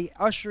around the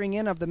ushering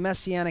in of the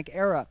Messianic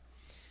era.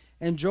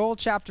 In Joel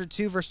chapter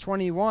 2, verse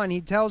 21,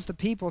 he tells the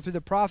people through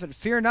the prophet,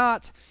 "Fear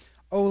not,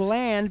 O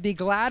land, be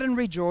glad and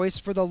rejoice,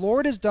 for the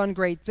Lord has done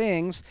great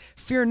things.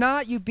 Fear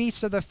not, you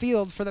beasts of the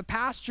field, for the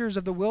pastures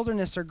of the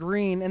wilderness are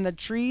green, and the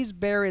trees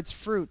bear its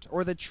fruit,"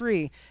 or the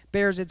tree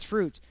bears its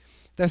fruit.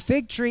 "The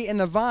fig tree and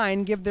the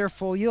vine give their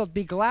full yield.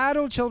 Be glad,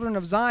 O children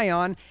of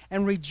Zion,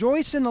 and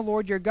rejoice in the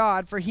Lord your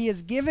God, for he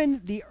has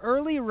given the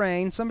early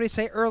rain." Somebody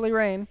say early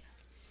rain.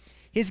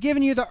 He's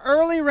given you the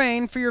early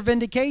rain for your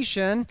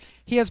vindication.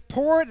 He has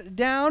poured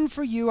down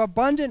for you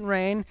abundant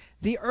rain,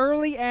 the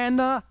early and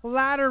the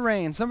latter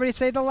rain. Somebody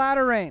say the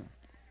latter rain.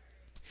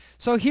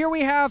 So here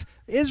we have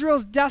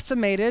Israel's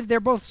decimated. They're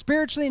both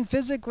spiritually and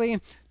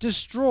physically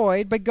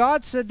destroyed. But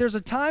God said there's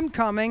a time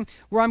coming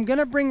where I'm going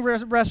to bring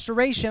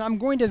restoration. I'm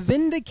going to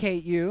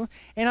vindicate you,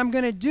 and I'm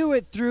going to do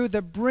it through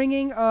the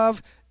bringing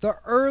of the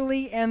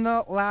early and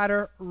the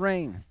latter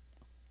rain.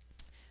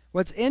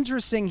 What's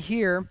interesting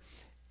here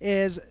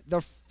is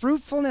the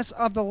fruitfulness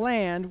of the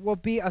land will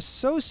be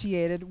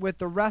associated with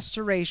the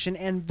restoration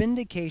and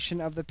vindication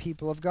of the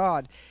people of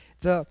God.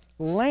 The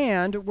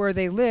land where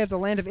they lived, the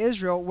land of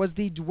Israel, was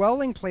the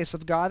dwelling place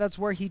of God. That's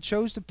where he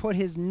chose to put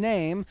his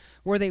name,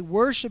 where they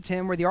worshiped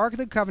him, where the Ark of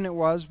the Covenant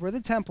was, where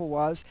the temple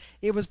was.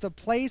 It was the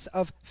place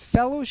of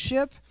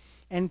fellowship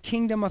and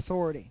kingdom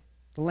authority,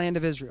 the land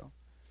of Israel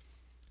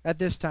at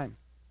this time.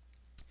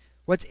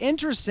 What's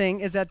interesting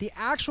is that the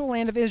actual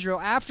land of Israel,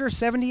 after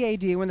 70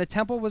 AD, when the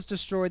temple was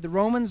destroyed, the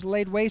Romans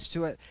laid waste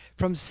to it.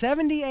 From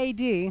 70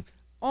 AD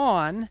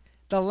on,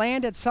 the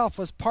land itself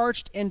was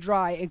parched and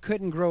dry and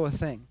couldn't grow a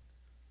thing.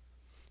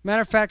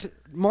 Matter of fact,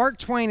 Mark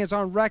Twain is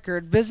on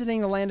record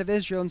visiting the land of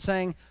Israel and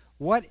saying,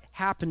 "What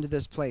happened to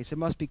this place? It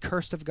must be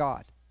cursed of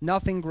God.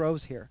 Nothing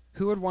grows here.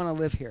 Who would want to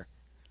live here?"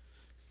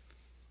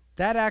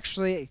 That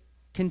actually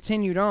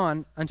continued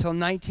on until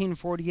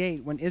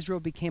 1948, when Israel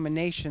became a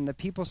nation. The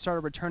people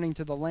started returning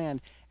to the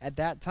land. At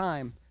that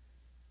time,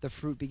 the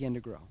fruit began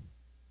to grow.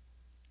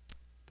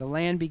 The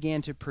land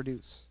began to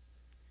produce.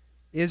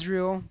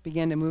 Israel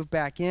began to move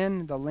back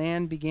in. The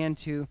land began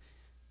to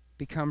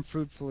become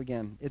fruitful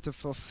again. It's a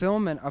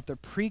fulfillment of the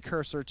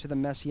precursor to the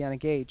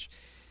Messianic age.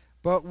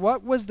 But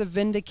what was the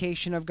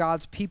vindication of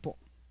God's people?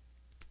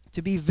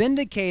 To be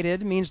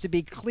vindicated means to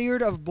be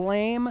cleared of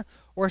blame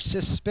or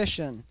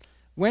suspicion.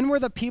 When were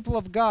the people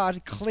of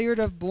God cleared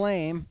of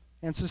blame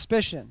and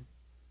suspicion?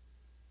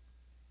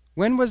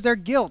 When was their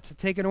guilt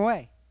taken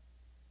away?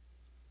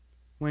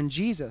 When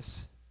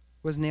Jesus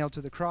was nailed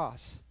to the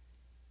cross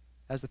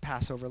as the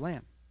Passover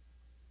lamb.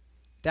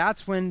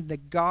 That's when the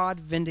God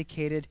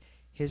vindicated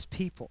his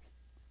people.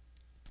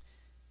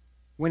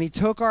 When he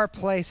took our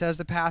place as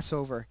the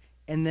Passover,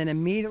 and then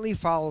immediately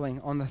following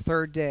on the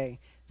third day,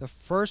 the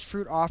first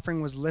fruit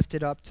offering was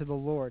lifted up to the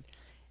Lord.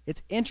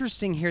 It's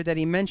interesting here that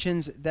he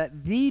mentions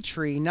that the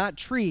tree, not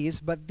trees,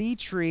 but the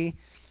tree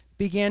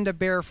began to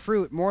bear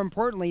fruit. More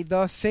importantly,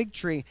 the fig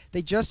tree.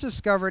 They just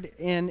discovered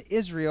in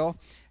Israel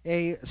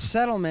a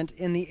settlement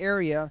in the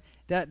area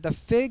that the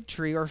fig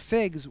tree or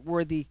figs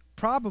were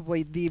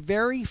probably the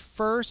very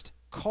first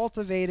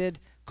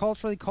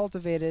culturally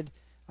cultivated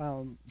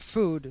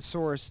food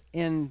source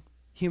in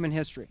human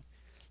history.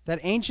 That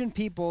ancient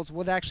peoples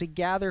would actually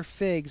gather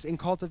figs and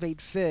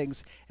cultivate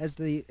figs as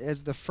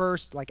the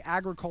first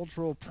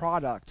agricultural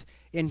product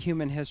in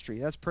human history.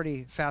 That's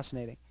pretty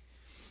fascinating.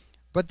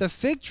 But the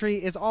fig tree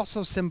is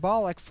also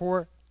symbolic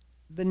for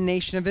the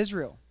nation of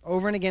Israel.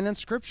 Over and again in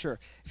Scripture,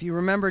 if you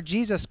remember,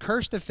 Jesus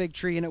cursed the fig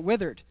tree and it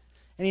withered.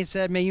 And he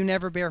said, may you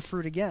never bear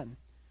fruit again.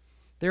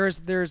 There's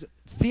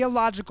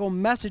theological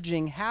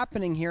messaging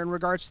happening here in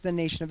regards to the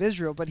nation of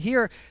Israel. But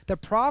here, the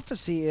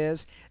prophecy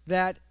is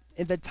that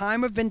at the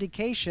time of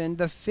vindication,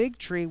 the fig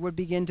tree would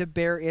begin to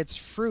bear its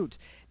fruit.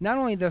 Not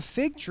only the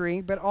fig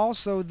tree, but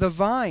also the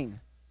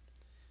vine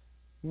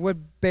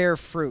would bear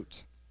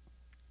fruit.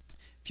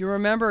 If you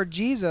remember,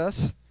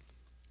 Jesus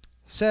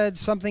said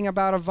something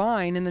about a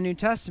vine in the New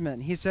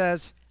Testament. He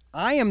says,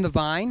 I am the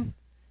vine,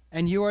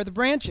 and you are the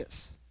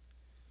branches.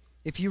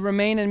 If you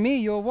remain in me,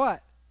 you'll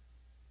what?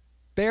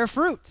 Bear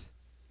fruit.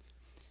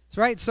 That's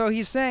right. So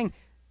he's saying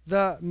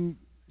the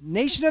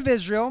nation of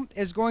Israel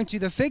is going to,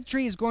 the fig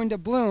tree is going to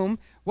bloom.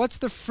 What's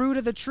the fruit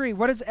of the tree?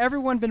 What has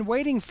everyone been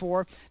waiting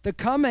for? The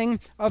coming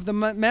of the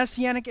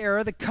Messianic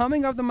era, the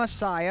coming of the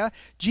Messiah.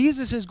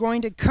 Jesus is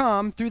going to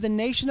come through the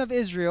nation of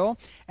Israel,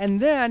 and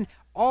then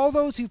all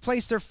those who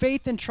place their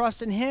faith and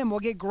trust in him will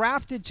get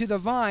grafted to the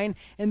vine,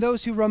 and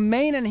those who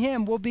remain in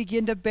him will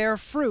begin to bear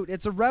fruit.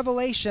 It's a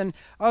revelation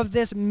of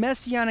this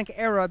Messianic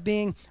era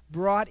being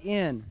brought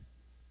in,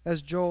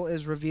 as Joel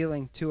is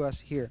revealing to us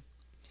here.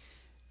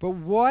 But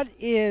what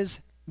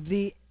is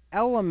the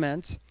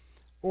element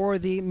or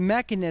the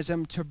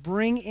mechanism to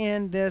bring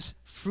in this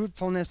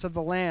fruitfulness of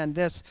the land,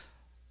 this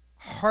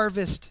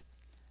harvest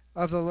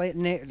of the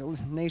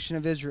nation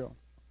of Israel?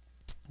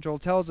 Joel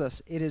tells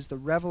us it is the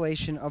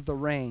revelation of the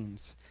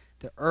rains,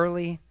 the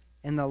early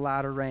and the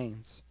latter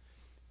rains.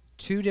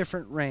 Two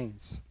different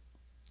rains.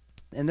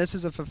 And this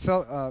is a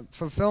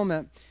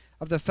fulfillment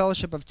of the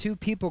fellowship of two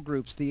people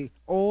groups, the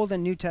Old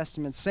and New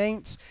Testament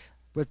saints,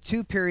 with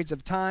two periods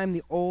of time,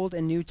 the Old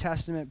and New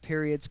Testament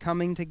periods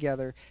coming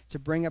together to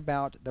bring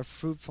about the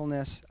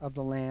fruitfulness of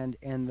the land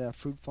and the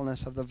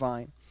fruitfulness of the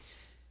vine.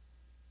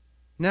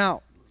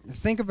 Now,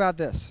 think about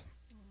this.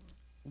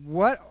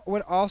 What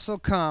would also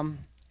come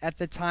at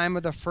the time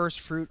of the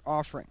first fruit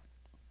offering?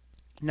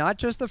 Not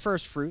just the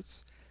first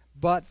fruits,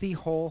 but the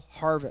whole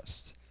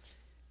harvest.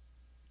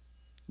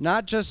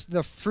 Not just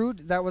the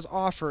fruit that was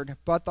offered,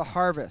 but the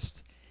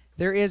harvest.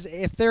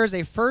 If there is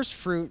a first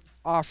fruit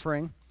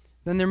offering,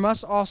 then there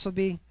must also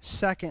be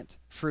second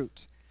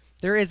fruit.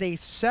 There is a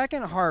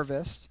second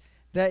harvest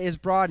that is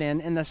brought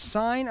in, and the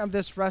sign of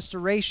this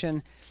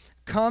restoration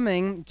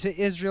coming to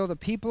Israel, the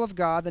people of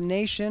God, the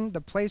nation,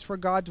 the place where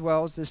God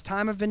dwells, this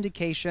time of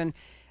vindication,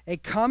 a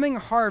coming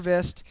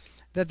harvest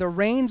that the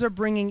rains are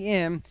bringing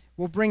in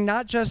will bring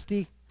not just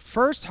the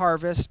first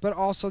harvest, but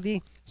also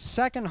the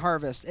second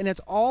harvest. And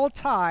it's all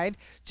tied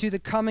to the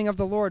coming of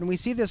the Lord. And we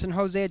see this in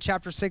Hosea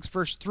chapter 6,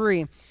 verse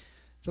 3.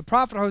 The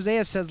prophet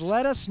Hosea says,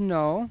 let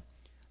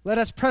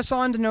us press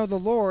on to know the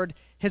Lord.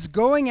 His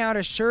going out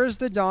as sure as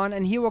the dawn,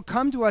 and he will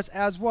come to us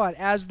as what?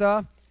 As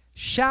the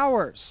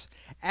showers,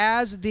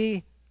 as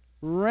the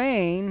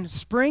rain,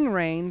 spring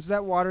rains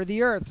that water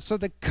the earth. So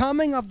the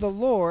coming of the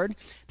Lord,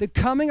 the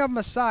coming of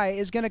Messiah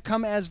is going to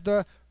come as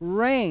the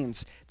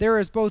rains. There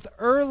is both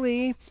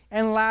early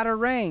and latter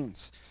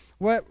rains.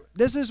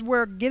 This is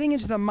where getting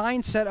into the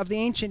mindset of the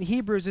ancient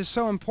Hebrews is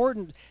so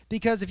important,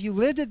 because if you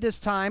lived at this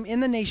time in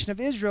the nation of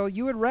Israel,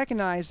 you would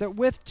recognize that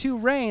with two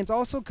rains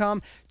also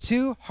come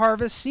two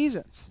harvest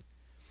seasons.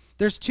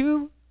 There's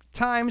two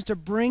times to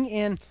bring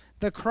in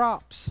the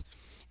crops.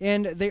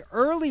 And the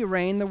early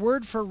rain, the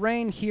word for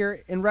rain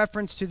here in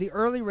reference to the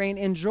early rain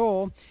in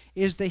Joel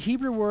is the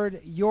Hebrew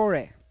word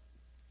yoreh.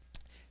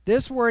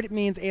 This word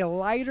means a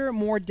lighter,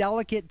 more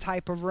delicate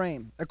type of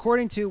rain.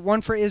 According to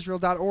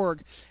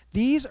oneforisrael.org,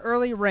 these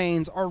early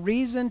rains are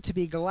reason to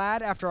be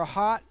glad after a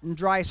hot and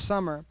dry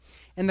summer,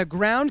 and the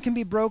ground can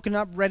be broken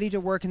up ready to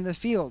work in the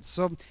fields.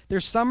 So their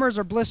summers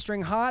are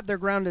blistering hot, their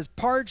ground is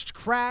parched,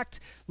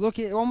 cracked,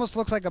 it almost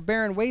looks like a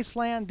barren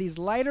wasteland. These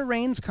lighter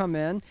rains come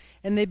in,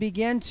 and they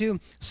begin to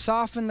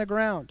soften the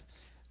ground.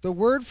 The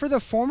word for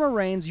the former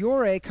rains,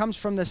 yoreh, comes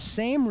from the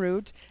same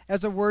root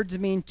as a word to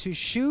mean to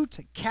shoot,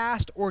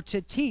 cast, or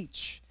to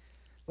teach.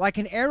 Like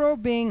an arrow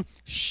being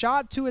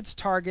shot to its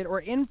target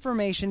or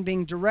information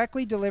being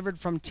directly delivered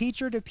from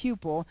teacher to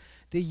pupil,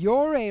 the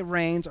yoreh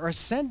rains are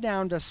sent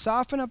down to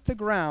soften up the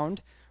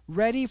ground,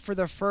 ready for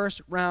the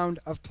first round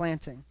of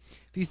planting.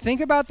 If you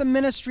think about the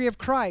ministry of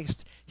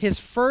Christ, his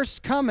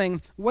first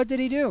coming, what did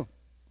he do?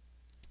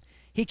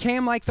 He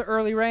came like the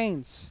early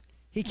rains.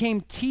 He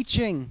came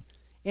teaching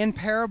in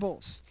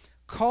parables,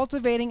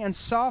 cultivating and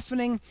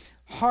softening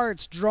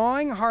hearts,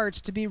 drawing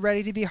hearts to be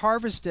ready to be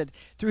harvested.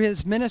 Through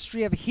his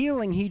ministry of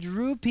healing, he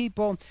drew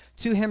people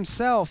to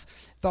himself.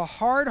 The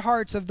hard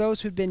hearts of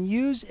those who'd been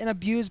used and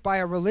abused by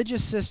a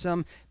religious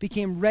system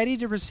became ready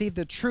to receive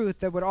the truth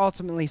that would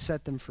ultimately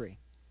set them free.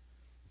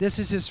 This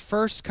is his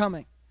first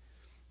coming.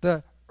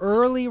 The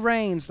early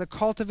rains, the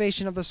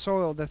cultivation of the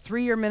soil, the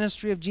 3-year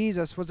ministry of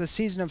Jesus was a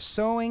season of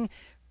sowing,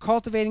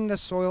 cultivating the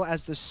soil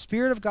as the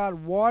Spirit of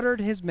God watered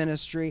his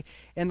ministry,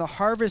 and the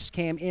harvest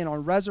came in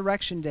on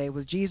Resurrection Day,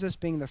 with Jesus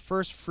being the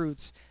first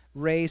fruits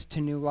raised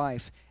to new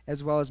life,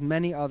 as well as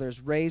many others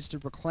raised to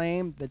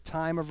proclaim the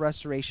time of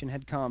restoration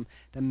had come.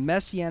 The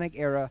Messianic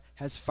era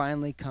has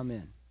finally come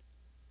in.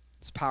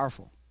 It's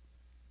powerful.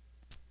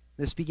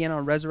 This began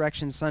on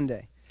Resurrection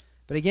Sunday.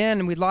 But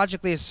again, we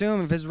logically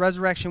assume if his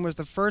resurrection was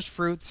the first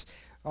fruits,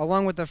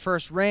 along with the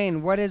first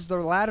rain, what is the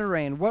latter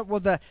rain? What will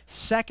the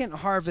second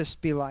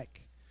harvest be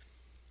like?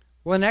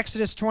 Well, in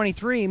Exodus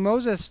 23,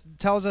 Moses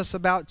tells us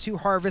about two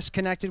harvests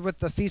connected with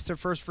the Feast of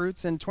First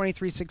Fruits. In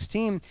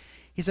 23:16,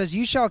 he says,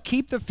 "You shall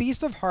keep the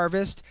feast of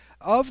harvest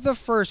of the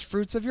first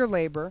fruits of your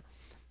labor,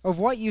 of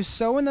what you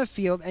sow in the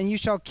field, and you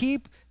shall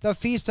keep the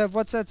feast of,"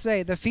 what's that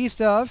say? The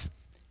feast of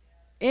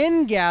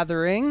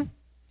ingathering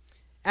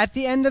at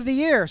the end of the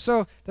year.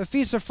 So the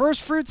Feast of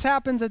First Fruits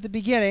happens at the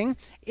beginning.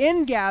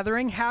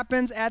 Ingathering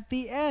happens at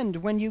the end,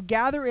 when you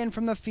gather in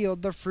from the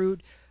field the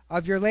fruit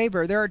of your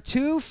labor. There are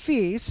two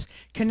feasts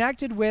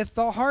connected with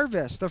the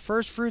harvest, the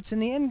first fruits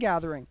and the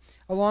ingathering,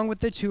 along with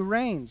the two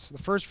rains. The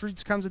first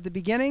fruits comes at the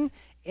beginning,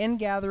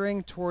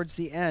 ingathering towards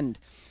the end.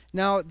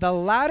 Now, the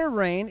latter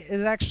rain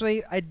is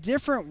actually a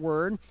different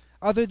word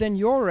other than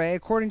yoreh,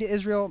 according to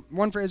Israel,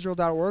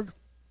 oneforisrael.org.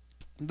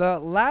 The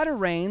latter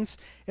rains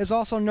is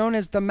also known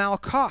as the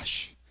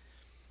Malkosh.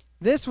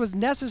 This was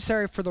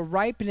necessary for the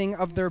ripening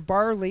of their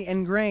barley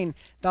and grain.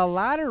 The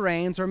latter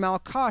rains, or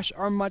Malkosh,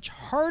 are much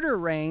harder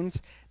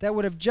rains that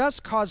would have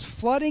just caused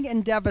flooding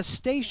and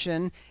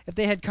devastation if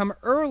they had come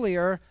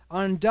earlier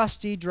on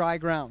dusty, dry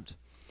ground.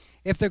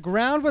 If the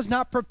ground was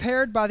not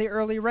prepared by the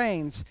early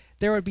rains,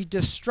 there would be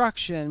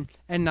destruction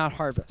and not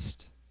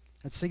harvest.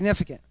 That's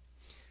significant.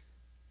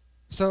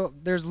 So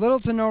there's little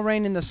to no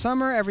rain in the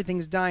summer.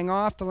 Everything's dying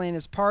off. The land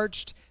is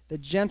parched. The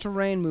gentle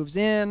rain moves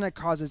in. It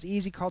causes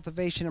easy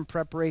cultivation and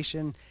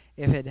preparation.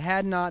 If it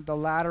had not, the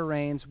latter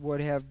rains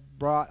would have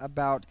brought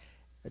about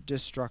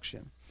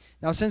destruction.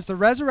 Now, since the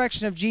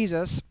resurrection of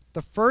Jesus,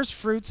 the first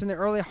fruits in the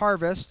early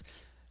harvest,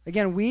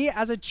 again, we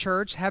as a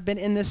church have been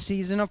in this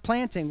season of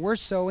planting. We're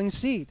sowing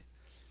seed.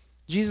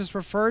 Jesus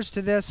refers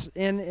to this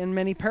in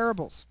many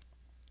parables.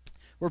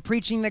 We're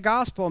preaching the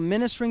gospel,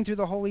 ministering through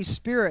the Holy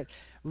Spirit.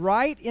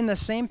 Right in the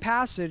same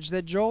passage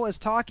that Joel is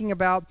talking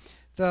about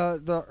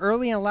the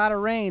early and latter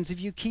rains, if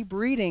you keep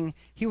reading,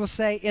 he will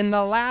say, "In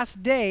the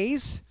last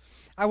days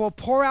I will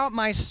pour out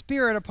my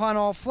Spirit upon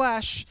all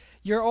flesh.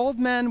 Your old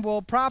men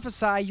will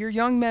prophesy, your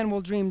young men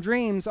will dream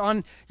dreams.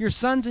 On your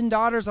sons and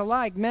daughters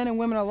alike, men and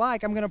women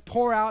alike, I'm going to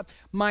pour out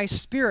my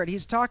Spirit."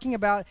 He's talking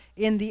about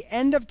in the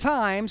end of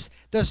times,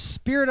 the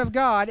Spirit of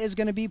God is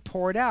going to be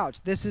poured out.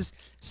 This is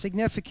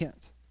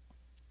significant,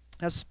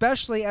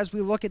 especially as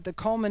we look at the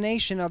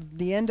culmination of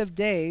the end of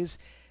days,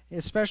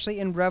 especially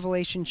in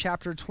Revelation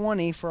chapter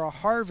 20, for a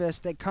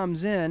harvest that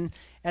comes in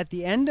at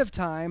the end of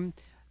time,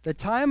 the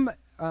time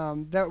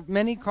that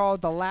many call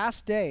the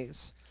last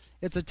days.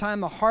 It's a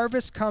time a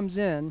harvest comes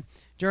in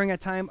during a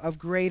time of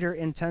greater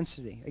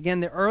intensity. Again,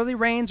 the early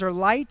rains are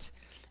light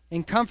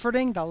and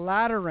comforting. The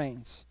latter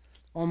rains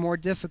are more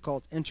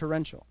difficult and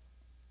torrential.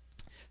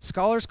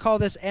 Scholars call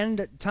this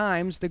end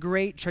times the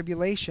Great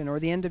Tribulation, or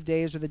the end of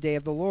days, or the day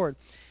of the Lord.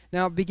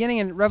 Now, beginning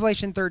in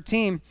Revelation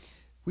 13,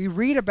 we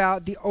read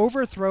about the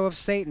overthrow of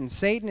Satan.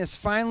 Satan is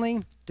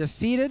finally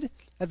defeated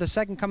at the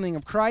second coming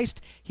of Christ.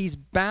 He's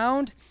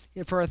bound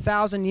for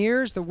 1,000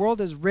 years. The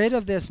world is rid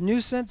of this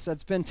nuisance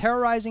that's been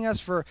terrorizing us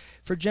for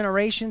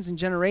generations and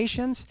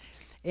generations.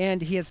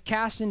 And he is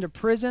cast into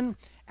prison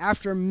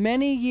after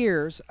many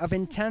years of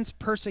intense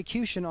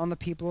persecution on the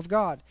people of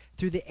God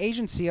through the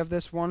agency of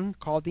this one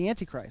called the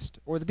Antichrist,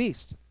 or the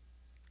beast,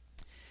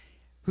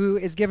 who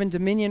is given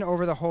dominion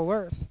over the whole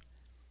earth.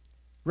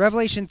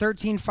 Revelation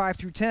 13, 5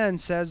 through 10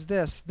 says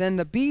this: "Then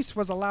the beast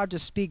was allowed to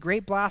speak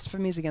great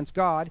blasphemies against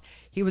God.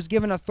 He was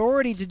given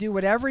authority to do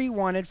whatever he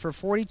wanted for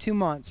 42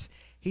 months.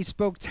 He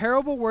spoke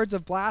terrible words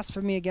of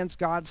blasphemy against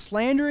God,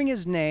 slandering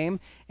his name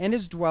and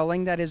his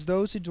dwelling, that is,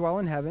 those who dwell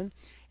in heaven.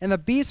 And the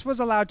beast was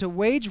allowed to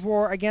wage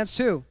war against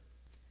who?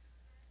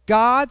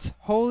 God's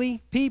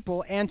holy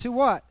people, and to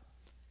what?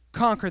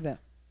 Conquer them.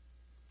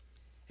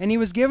 And he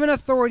was given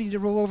authority to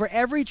rule over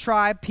every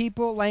tribe,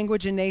 people,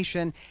 language, and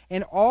nation.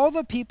 And all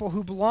the people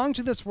who belong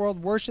to this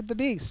world worship the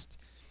beast.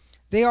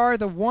 They are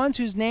the ones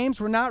whose names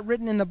were not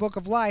written in the book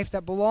of life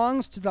that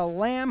belongs to the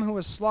Lamb who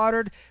was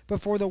slaughtered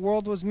before the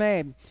world was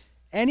made."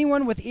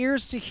 Anyone with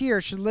ears to hear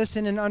should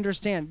listen and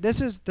understand. This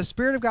is the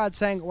Spirit of God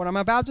saying, what I'm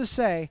about to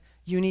say,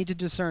 you need to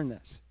discern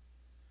this.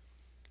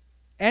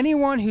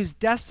 Anyone who's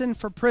destined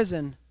for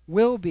prison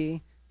will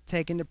be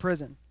taken to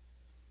prison.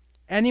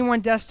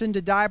 Anyone destined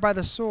to die by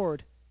the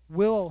sword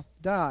will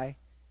die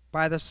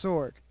by the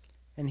sword.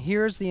 And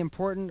here's the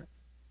important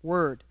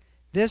word.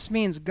 This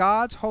means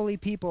God's holy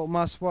people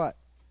must what?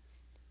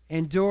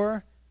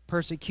 Endure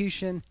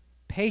persecution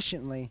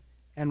patiently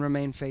and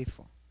remain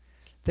faithful.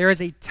 There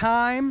is a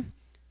time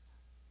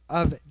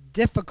of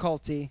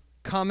difficulty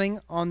coming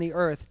on the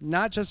earth,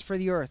 not just for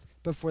the earth,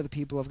 but for the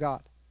people of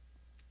God.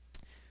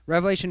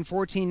 Revelation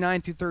 14,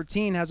 9 through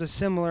 13 has a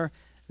similar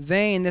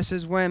vain. This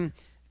is when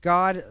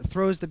God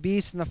throws the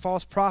beast and the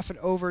false prophet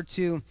over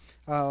to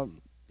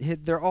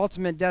their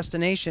ultimate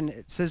destination.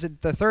 It says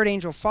that the third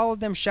angel followed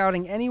them,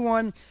 shouting,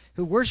 "Anyone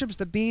who worships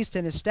the beast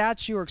and his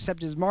statue or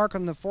accepts his mark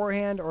on the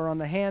forehead or on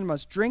the hand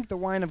must drink the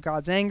wine of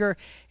God's anger.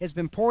 It's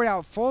been poured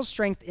out full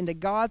strength into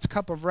God's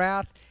cup of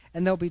wrath,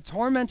 and they'll be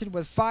tormented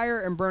with fire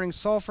and burning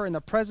sulfur in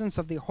the presence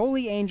of the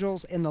holy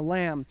angels and the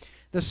Lamb.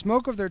 The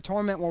smoke of their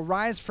torment will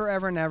rise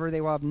forever and ever.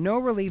 They will have no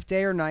relief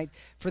day or night,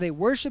 for they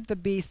worshiped the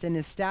beast and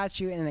his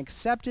statue and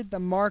accepted the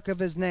mark of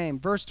his name."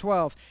 Verse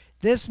 12.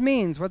 This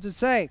means, what's it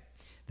say?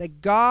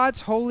 That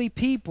God's holy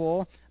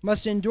people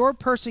must endure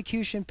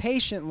persecution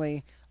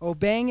patiently,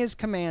 obeying his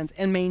commands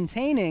and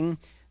maintaining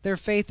their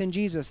faith in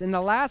Jesus. In the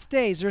last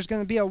days, there's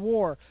going to be a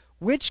war.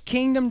 Which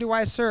kingdom do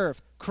I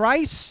serve?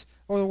 Christ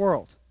or the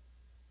world?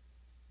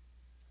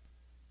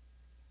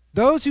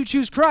 Those who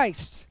choose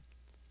Christ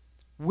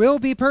will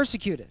be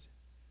persecuted.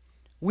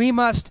 We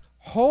must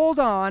hold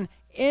on,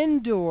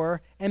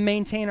 endure, and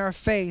maintain our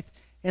faith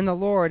in the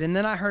Lord. And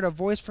then I heard a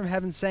voice from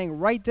heaven saying,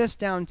 write this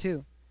down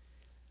too.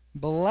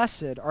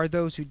 Blessed are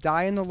those who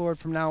die in the Lord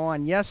from now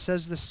on. Yes,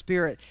 says the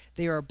Spirit,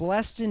 they are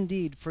blessed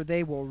indeed, for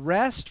they will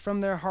rest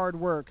from their hard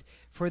work,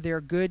 for their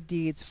good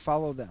deeds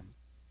follow them.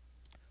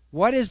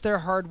 What is their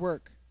hard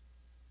work?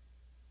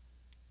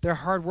 Their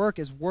hard work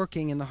is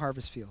working in the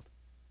harvest field,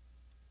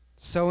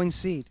 sowing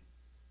seed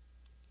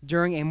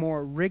during a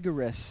more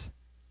rigorous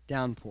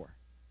downpour.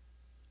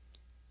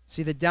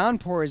 See, the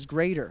downpour is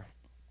greater,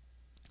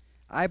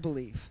 I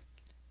believe,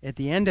 at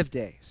the end of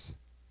days,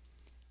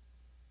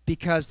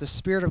 because the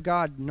Spirit of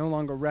God no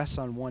longer rests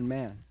on one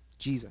man,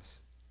 Jesus,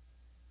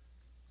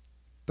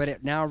 but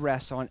it now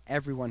rests on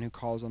everyone who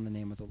calls on the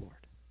name of the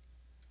Lord.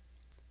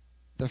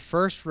 The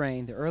first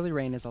rain, the early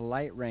rain, is a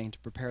light rain to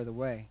prepare the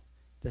way.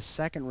 The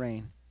second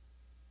rain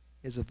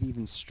is of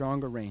even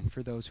stronger rain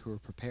for those who are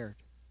prepared.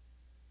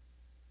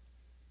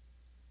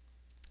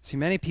 See,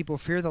 many people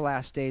fear the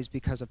last days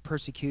because of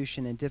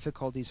persecution and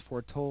difficulties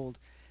foretold.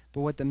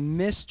 But what the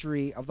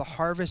mystery of the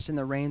harvest and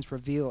the rains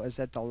reveal is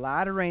that the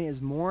latter rain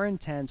is more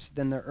intense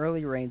than the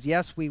early rains.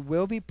 Yes, we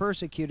will be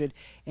persecuted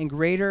in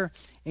greater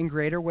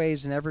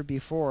ways than ever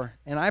before.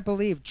 And I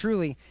believe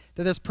truly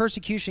that this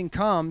persecution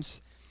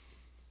comes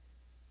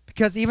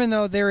because even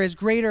though there is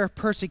greater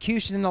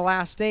persecution in the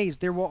last days,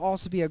 there will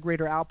also be a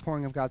greater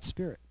outpouring of God's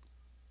Spirit,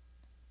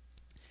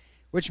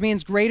 which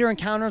means greater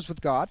encounters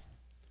with God,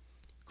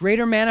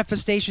 greater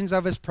manifestations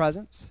of his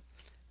presence,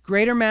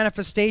 greater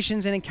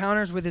manifestations and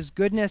encounters with his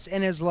goodness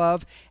and his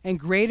love, and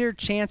greater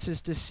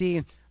chances to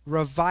see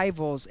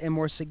revivals and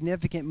more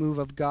significant move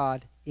of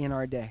God in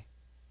our day.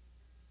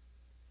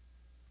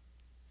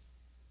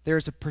 There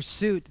is a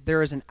pursuit,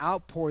 there is an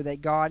outpour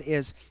that God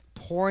is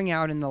pouring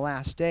out in the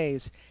last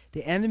days.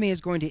 The enemy is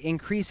going to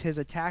increase his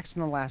attacks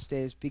in the last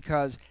days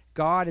because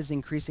God is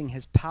increasing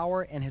his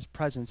power and his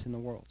presence in the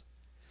world.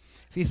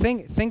 If you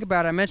think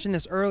about it, I mentioned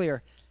this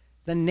earlier,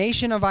 the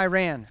nation of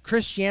Iran,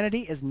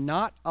 Christianity is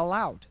not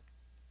allowed.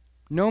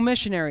 No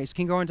missionaries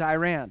can go into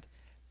Iran,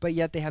 but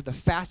yet they have the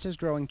fastest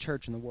growing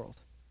church in the world.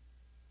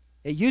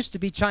 It used to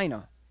be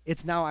China.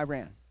 It's now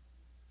Iran.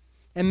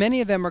 And many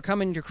of them are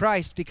coming to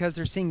Christ because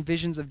they're seeing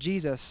visions of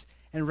Jesus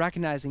and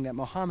recognizing that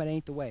Muhammad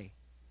ain't the way.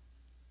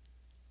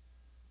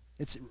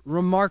 It's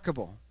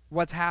remarkable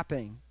what's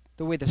happening,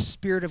 the way the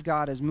Spirit of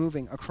God is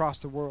moving across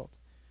the world.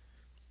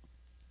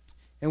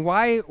 And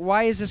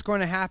why is this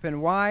going to happen?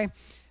 Why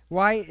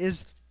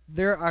is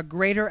there a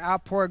greater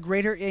outpour, a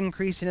greater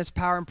increase in his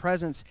power and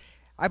presence?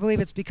 I believe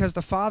it's because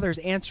the Father is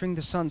answering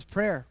the Son's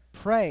prayer.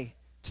 Pray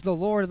to the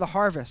Lord of the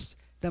harvest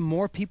that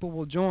more people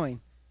will join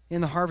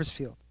in the harvest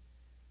field.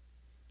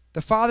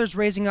 The Father's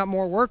raising up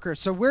more workers.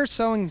 So we're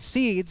sowing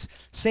seeds,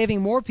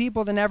 saving more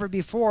people than ever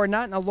before,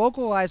 not in a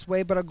localized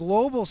way, but a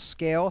global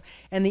scale.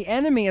 And the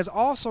enemy is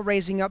also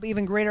raising up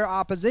even greater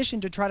opposition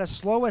to try to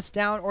slow us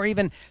down or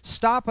even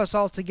stop us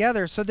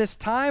altogether. So this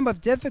time of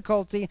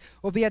difficulty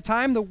will be a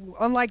time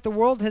unlike the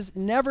world has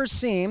never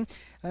seen.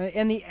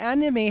 And the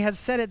enemy has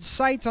set its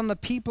sights on the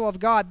people of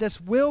God. This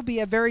will be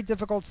a very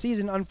difficult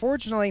season.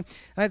 Unfortunately,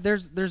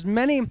 there's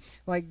many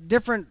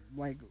different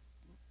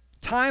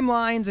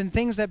timelines and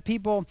things that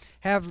people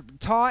have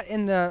taught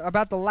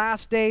about the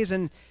last days,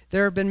 and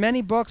there have been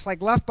many books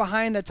like Left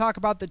Behind that talk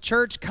about the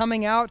church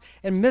coming out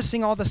and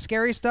missing all the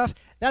scary stuff.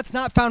 That's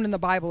not found in the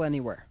Bible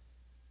anywhere.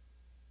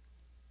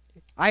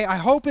 I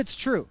hope it's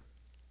true.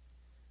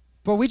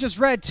 But we just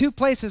read 2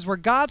 places where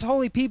God's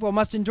holy people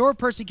must endure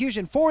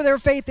persecution for their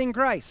faith in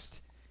Christ.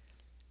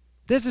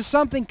 This is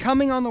something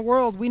coming on the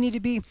world we need to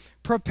be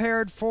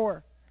prepared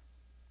for.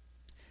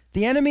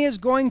 The enemy is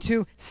going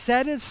to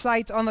set his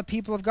sights on the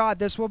people of God.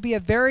 This will be a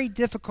very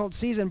difficult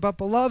season, but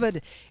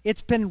beloved,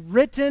 it's been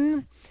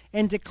written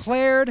and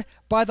declared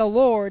by the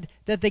Lord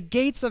that the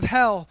gates of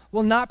hell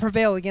will not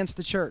prevail against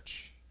the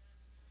church.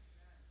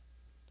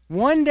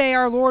 One day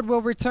our Lord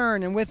will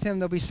return, and with him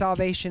there'll be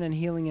salvation and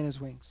healing in his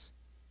wings.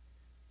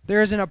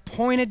 There is an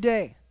appointed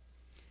day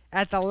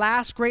at the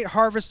last great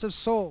harvest of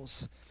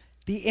souls.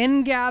 the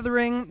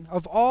ingathering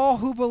of all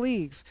who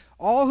believe,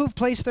 all who've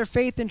placed their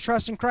faith and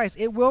trust in Christ.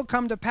 It will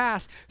come to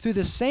pass through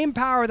the same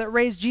power that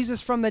raised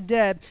Jesus from the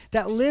dead,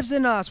 that lives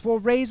in us,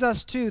 will raise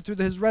us too through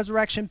his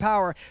resurrection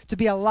power to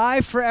be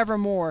alive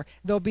forevermore.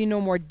 There'll be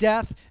no more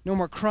death, no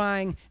more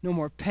crying, no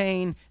more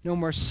pain, no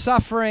more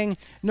suffering,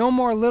 no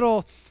more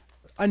little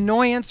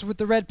annoyance with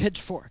the red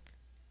pitchfork.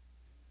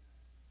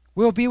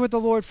 We'll be with the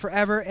Lord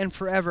forever and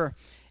forever.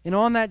 And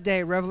on that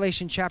day,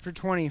 Revelation chapter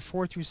 20,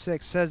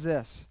 4-6 says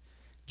this.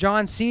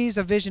 John sees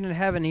a vision in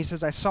heaven. He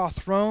says, I saw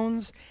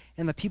thrones,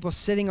 and the people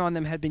sitting on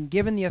them had been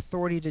given the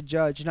authority to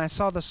judge. And I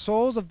saw the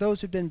souls of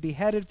those who'd been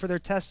beheaded for their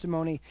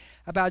testimony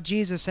about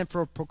Jesus and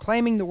for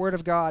proclaiming the word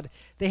of God.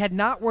 They had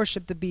not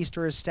worshipped the beast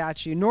or his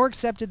statue, nor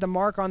accepted the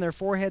mark on their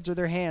foreheads or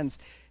their hands.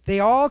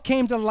 They all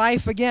came to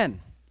life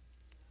again.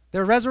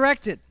 They're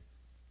resurrected.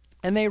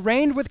 And they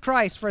reigned with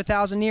Christ for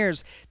 1,000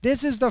 years.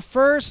 This is the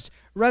first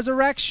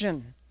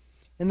resurrection.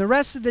 And the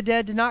rest of the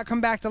dead did not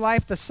come back to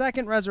life, the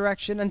second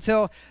resurrection,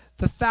 until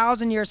the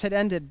 1,000 years had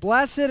ended.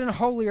 Blessed and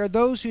holy are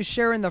those who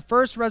share in the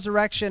first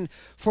resurrection.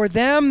 For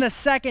them the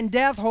second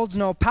death holds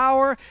no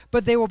power,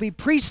 but they will be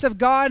priests of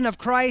God and of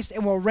Christ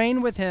and will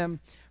reign with him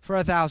for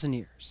 1,000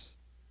 years.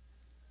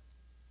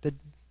 The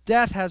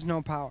death has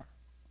no power.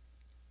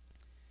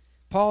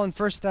 Paul in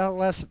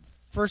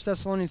 1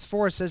 Thessalonians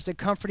 4 says to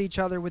comfort each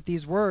other with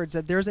these words,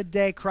 that there's a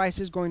day Christ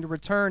is going to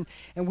return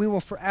and we will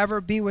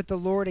forever be with the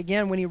Lord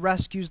again when he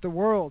rescues the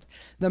world.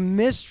 The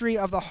mystery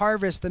of the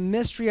harvest, the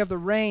mystery of the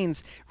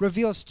rains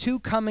reveals two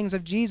comings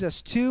of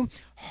Jesus, two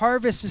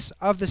harvests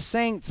of the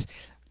saints,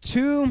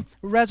 two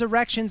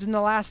resurrections in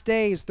the last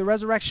days, the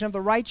resurrection of the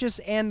righteous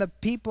and the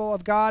people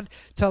of God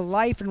to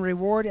life and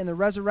reward, and the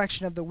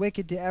resurrection of the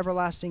wicked to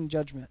everlasting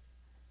judgment.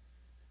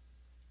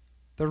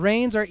 The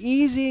rains are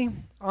easy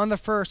on the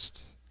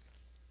first,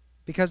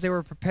 because they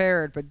were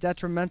prepared, but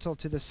detrimental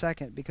to the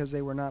second because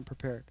they were not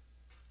prepared.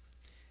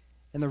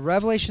 And the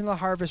revelation of the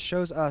harvest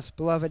shows us,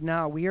 beloved,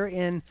 now we are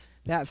in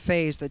that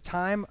phase, the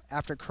time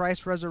after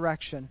Christ's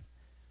resurrection,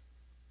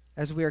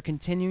 as we are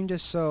continuing to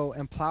sow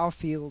and plow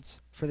fields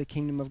for the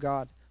kingdom of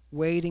God,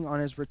 waiting on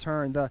his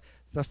return.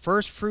 The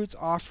first fruits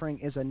offering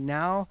is a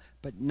now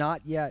but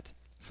not yet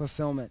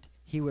fulfillment.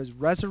 He was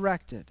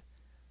resurrected,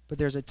 but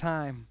there's a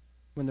time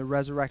when the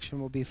resurrection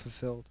will be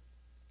fulfilled,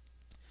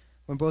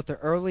 when both the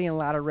early and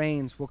latter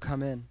rains will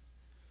come in,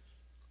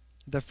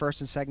 the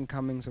first and second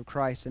comings of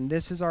Christ. And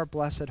this is our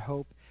blessed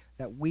hope,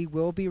 that we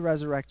will be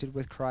resurrected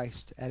with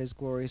Christ at his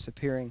glorious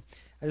appearing.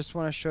 I just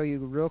want to show you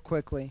real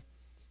quickly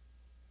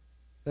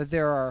that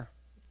there are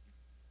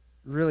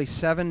really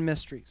 7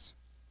 mysteries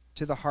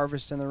to the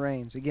harvest and the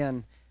rains.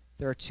 Again,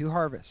 there are 2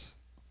 harvests,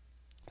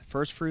 the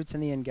first fruits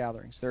and the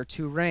ingatherings. There are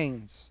 2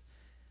 rains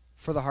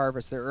for the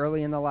harvest, the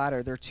early and the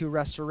latter. There are 2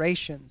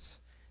 restorations,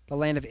 the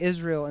land of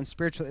Israel and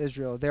spiritual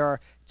Israel. There are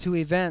 2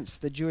 events,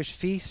 the Jewish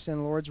feast and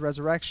the Lord's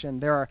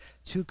resurrection. There are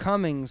 2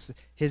 comings,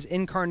 his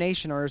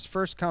incarnation or his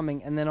first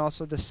coming, and then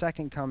also the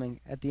second coming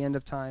at the end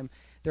of time.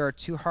 There are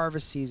 2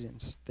 harvest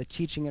seasons, the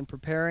teaching and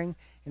preparing,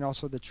 and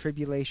also the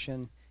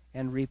tribulation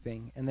and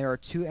reaping. And there are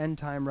 2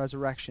 end-time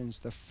resurrections,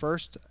 the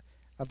first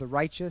of the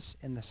righteous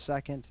and the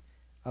second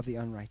of the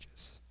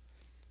unrighteous.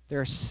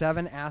 There are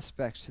 7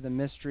 aspects to the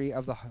mystery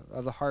of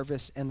the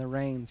harvest and the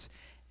rains.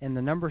 And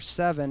the number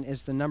 7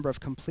 is the number of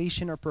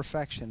completion or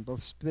perfection,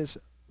 both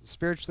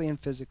spiritually and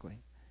physically.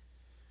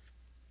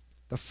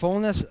 The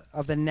fullness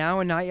of the now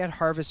and not yet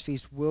harvest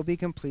feast will be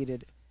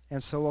completed,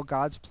 and so will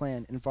God's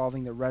plan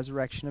involving the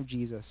resurrection of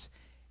Jesus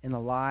in the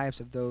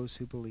lives of those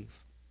who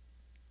believe.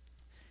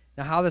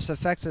 Now, how this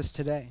affects us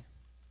today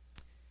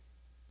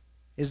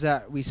is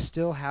that we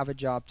still have a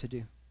job to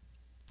do.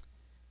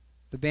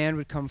 The band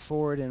would come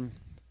forward and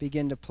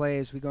begin to play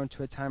as we go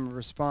into a time of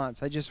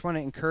response. I just want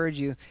to encourage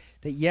you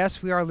that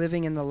yes, we are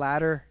living in the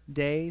latter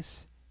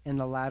days and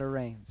the latter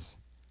rains.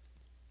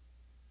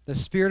 The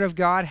Spirit of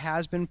God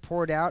has been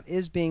poured out,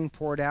 is being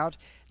poured out.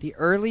 The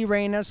early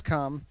rain has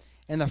come,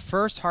 and the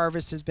first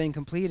harvest has been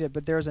completed,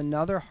 but there's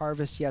another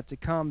harvest yet to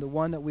come, the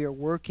one that we are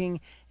working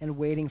and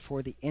waiting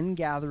for, the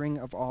ingathering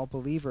of all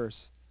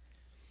believers.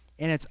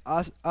 And it's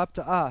up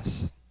to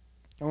us.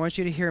 I want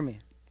you to hear me.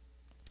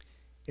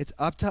 It's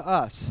up to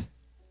us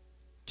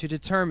to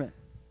determine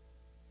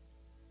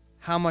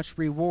how much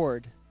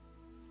reward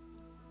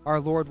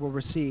our Lord will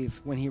receive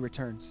when he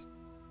returns.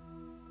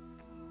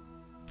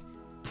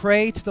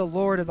 Pray to the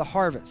Lord of the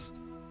harvest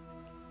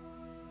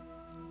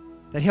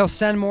that he'll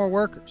send more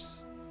workers.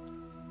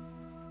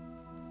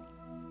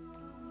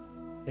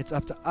 It's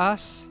up to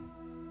us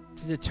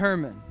to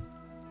determine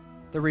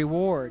the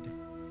reward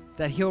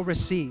that he'll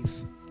receive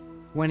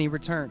when he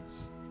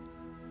returns.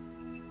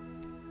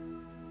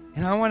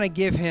 And I want to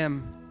give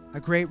him a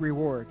great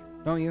reward,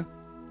 don't you?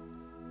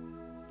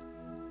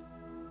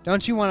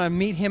 Don't you want to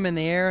meet him in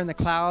the air in the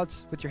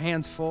clouds with your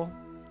hands full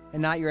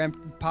and not your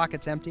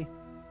pockets empty?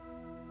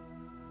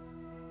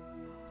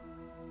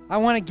 I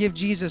want to give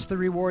Jesus the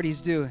reward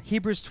he's due.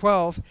 Hebrews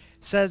 12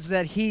 says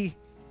that he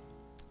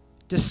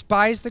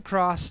despised the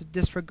cross,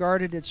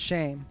 disregarded its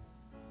shame.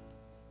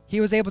 He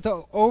was able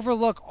to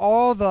overlook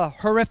all the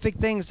horrific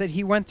things that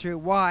he went through.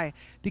 Why?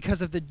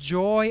 Because of the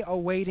joy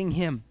awaiting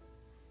him.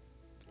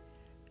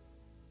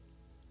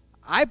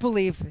 I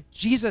believe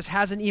Jesus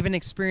hasn't even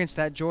experienced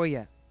that joy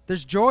yet.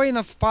 There's joy in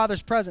the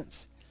Father's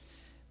presence,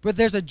 but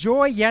there's a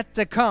joy yet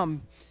to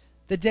come,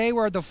 the day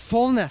where the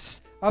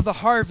fullness of the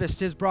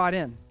harvest is brought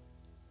in.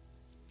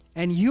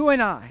 And you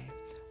and I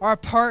are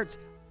part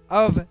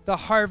of the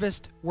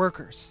harvest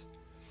workers.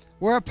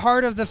 We're a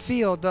part of the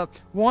field, the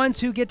ones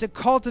who get to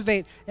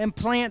cultivate and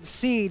plant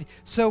seed,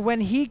 so when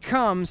he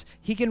comes,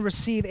 he can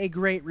receive a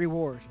great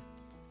reward.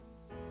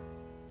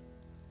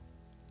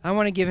 I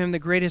want to give him the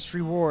greatest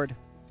reward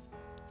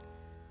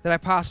that I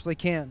possibly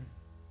can.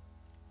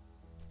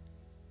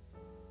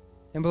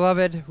 And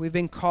beloved, we've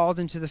been called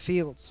into the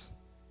fields.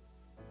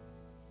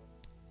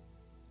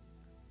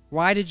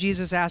 Why did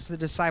Jesus ask the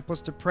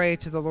disciples to pray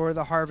to the Lord of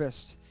the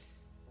harvest?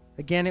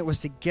 Again, it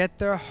was to get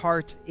their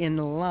hearts in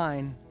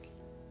line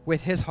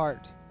with his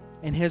heart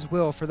and his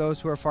will for those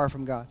who are far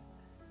from God.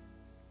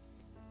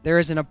 There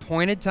is an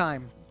appointed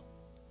time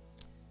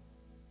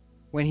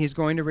when he's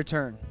going to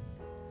return.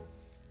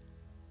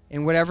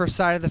 And whatever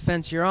side of the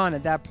fence you're on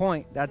at that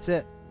point, that's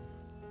it.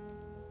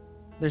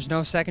 There's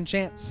no second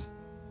chance.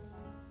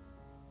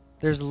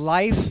 There's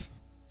life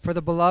for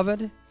the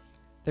beloved.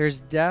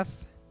 There's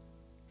death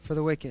for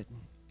the wicked,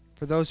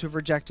 for those who've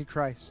rejected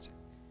Christ.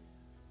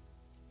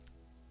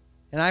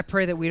 And I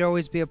pray that we'd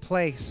always be a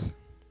place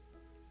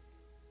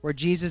where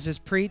Jesus is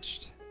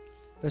preached,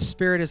 the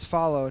Spirit is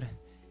followed,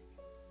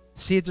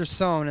 seeds are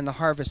sown, and the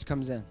harvest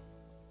comes in.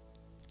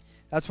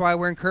 That's why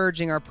we're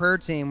encouraging our prayer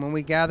team when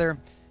we gather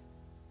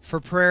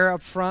for prayer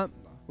up front.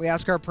 We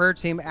ask our prayer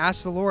team,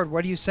 ask the Lord,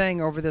 what are you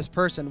saying over this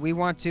person? We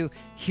want to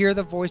hear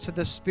the voice of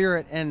the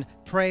Spirit and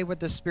pray what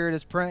the Spirit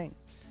is praying.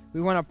 We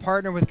want to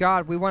partner with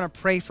God. We want to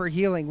pray for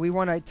healing. We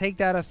want to take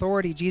that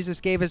authority Jesus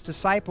gave his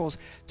disciples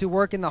to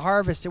work in the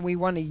harvest, and we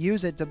want to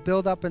use it to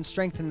build up and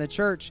strengthen the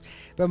church.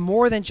 But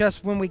more than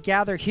just when we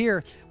gather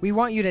here, we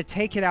want you to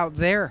take it out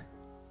there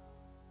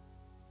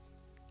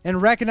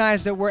and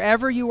recognize that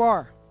wherever you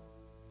are,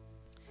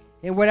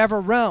 in whatever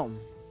realm,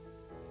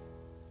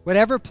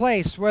 whatever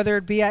place, whether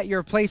it be at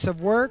your place of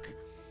work,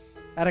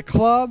 at a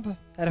club,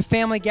 at a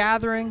family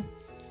gathering,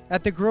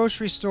 at the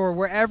grocery store,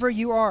 wherever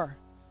you are,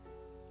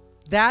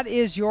 that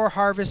is your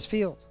harvest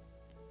field.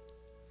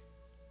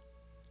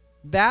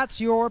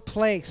 That's your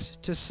place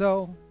to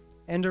sow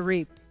and to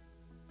reap,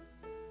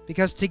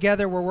 because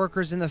together we're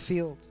workers in the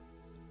field.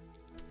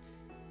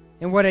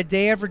 And what a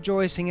day of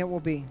rejoicing it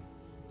will be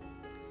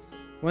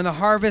when the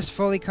harvest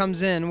fully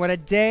comes in. What a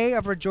day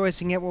of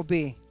rejoicing it will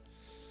be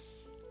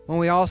when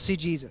we all see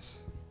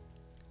Jesus,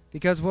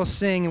 because we'll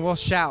sing and we'll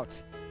shout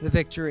the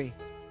victory.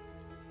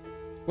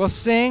 We'll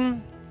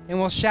sing and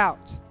we'll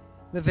shout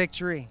the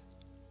victory.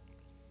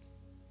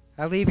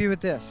 I leave you with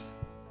this.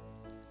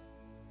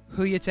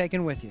 Who you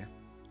taking with you?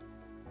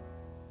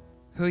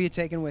 Who you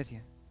taking with you?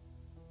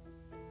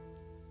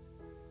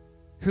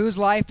 Whose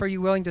life are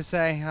you willing to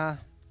say,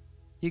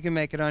 you can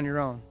make it on your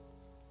own?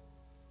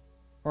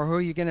 Or who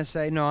are you going to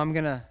say, no, I'm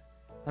going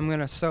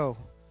to sow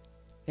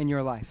in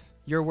your life.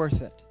 You're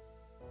worth it.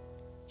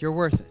 You're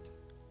worth it.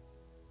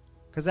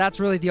 Because that's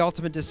really the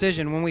ultimate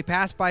decision. When we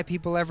pass by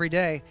people every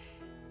day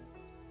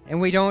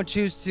and we don't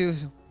choose to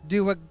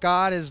do what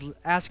God is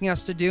asking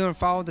us to do and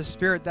follow the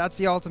Spirit, that's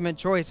the ultimate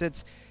choice.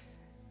 It's,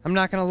 I'm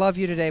not going to love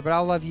you today, but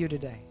I'll love you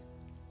today.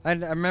 I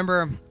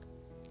remember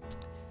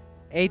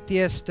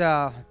atheist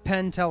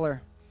Penn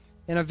Teller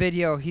in a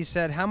video. He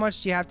said, how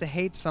much do you have to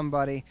hate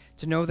somebody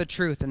to know the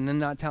truth and then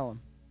not tell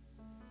them?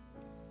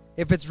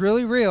 If it's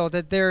really real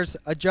that there's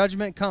a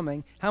judgment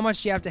coming, how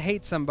much do you have to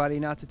hate somebody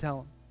not to tell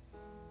them?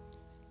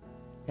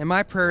 And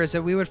my prayer is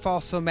that we would fall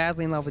so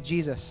madly in love with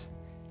Jesus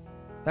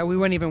that we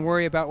wouldn't even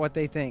worry about what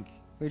they think.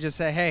 We just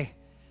say, hey,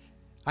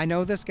 I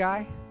know this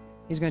guy.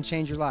 He's going to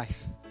change your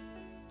life.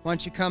 Why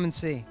don't you come and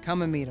see?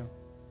 Come and meet him.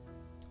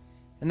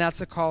 And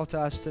that's a call to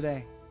us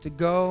today, to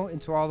go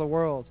into all the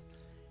world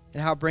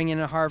and how bring in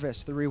a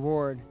harvest, the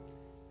reward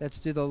that's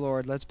due the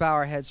Lord. Let's bow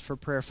our heads for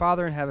prayer.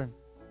 Father in heaven,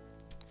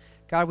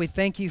 God, we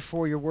thank you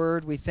for your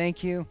word. We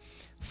thank you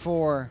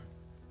for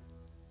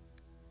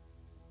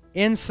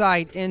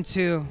insight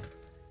into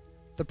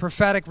the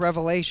prophetic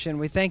revelation.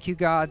 We thank you,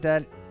 God,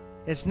 that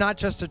it's not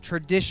just a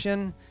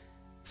tradition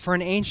for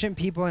an ancient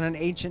people in an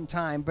ancient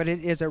time, but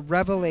it is a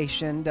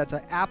revelation that's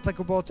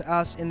applicable to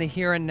us in the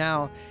here and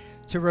now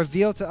to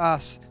reveal to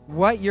us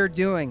what you're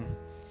doing.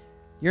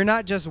 You're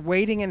not just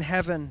waiting in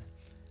heaven,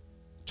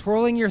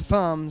 twirling your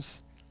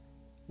thumbs,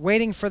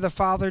 waiting for the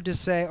Father to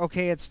say,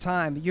 okay, it's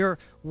time. You're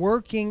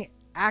working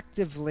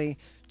actively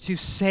to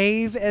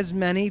save as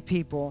many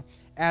people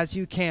as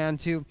you can,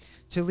 to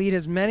lead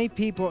as many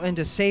people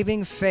into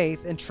saving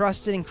faith and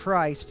trusting in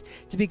Christ,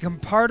 to become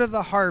part of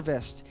the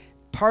harvest,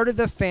 part of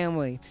the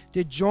family,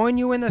 to join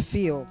you in the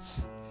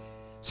fields,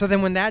 so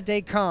then when that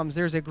day comes,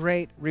 there's a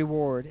great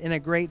reward and a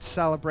great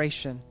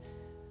celebration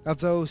of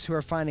those who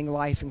are finding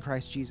life in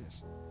Christ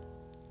Jesus.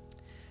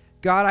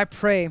 God, I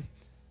pray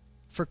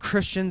for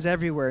Christians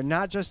everywhere,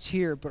 not just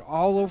here, but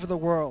all over the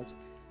world,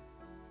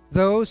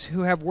 those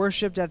who have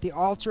worshiped at the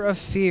altar of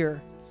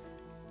fear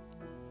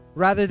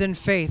rather than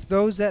faith,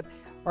 those that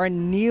are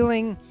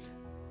kneeling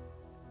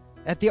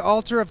at the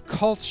altar of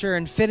culture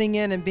and fitting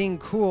in and being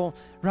cool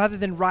rather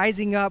than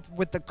rising up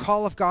with the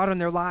call of God on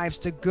their lives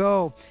to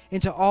go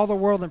into all the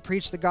world and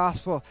preach the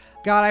gospel.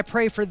 God, I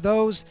pray for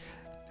those,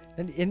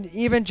 and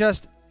even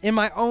just in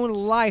my own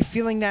life,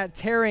 feeling that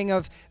tearing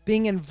of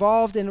being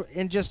involved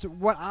in just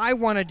what I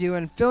want to do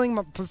and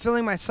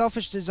fulfilling my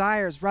selfish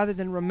desires rather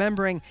than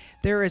remembering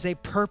there is a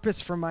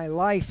purpose for my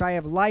life. I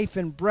have life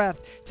and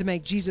breath to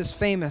make Jesus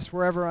famous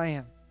wherever I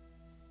am.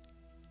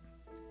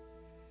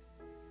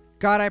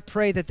 God, I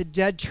pray that the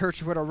dead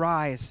church would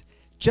arise,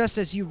 just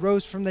as you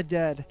rose from the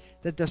dead,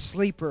 that the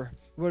sleeper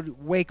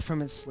would wake from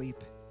his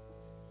sleep.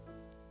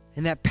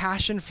 And that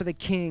passion for the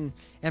King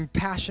and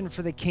passion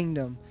for the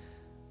kingdom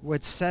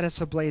would set us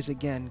ablaze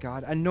again,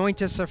 God.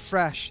 Anoint us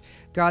afresh.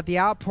 God, the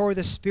outpour of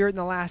the Spirit in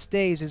the last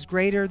days is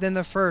greater than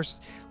the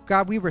first.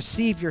 God, we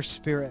receive your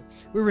Spirit.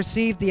 We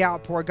receive the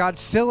outpour. God,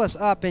 fill us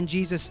up in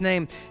Jesus'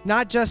 name,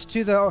 not just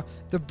to the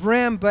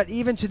brim, but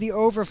even to the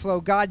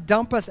overflow. God,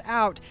 dump us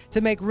out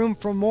to make room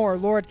for more.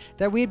 Lord,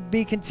 that we'd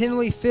be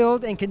continually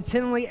filled and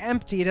continually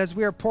emptied as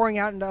we are pouring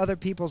out into other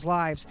people's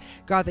lives.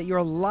 God, that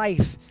your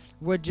life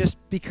would just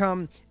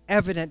become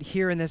evident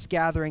here in this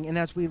gathering. And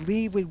as we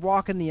leave, we'd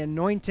walk in the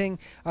anointing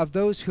of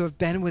those who have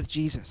been with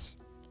Jesus.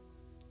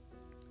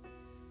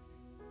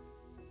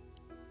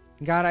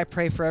 God, I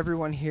pray for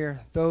everyone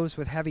here, those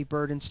with heavy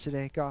burdens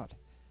today, God,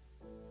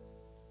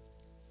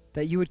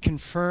 that you would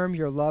confirm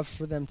your love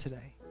for them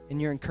today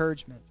and your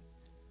encouragement.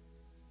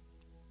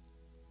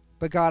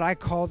 But God, I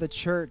call the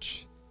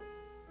church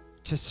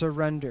to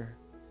surrender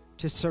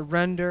to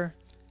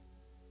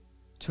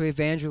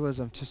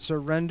evangelism, to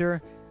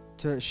surrender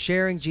to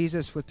sharing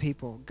Jesus with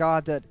people.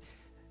 God, that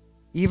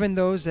even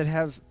those that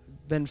have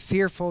been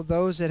fearful,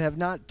 those that have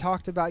not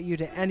talked about you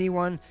to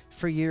anyone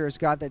for years,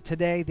 God, that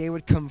today they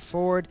would come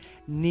forward,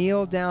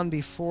 kneel down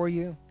before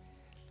you,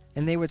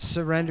 and they would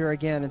surrender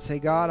again and say,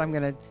 God,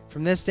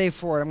 from this day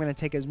forward, I'm going to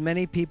take as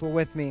many people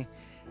with me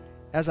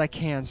as I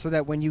can so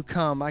that when you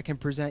come, I can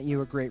present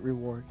you a great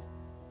reward.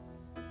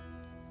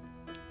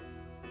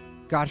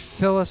 God,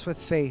 fill us with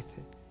faith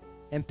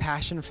and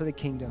passion for the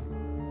kingdom.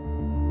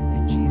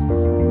 In Jesus'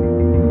 name.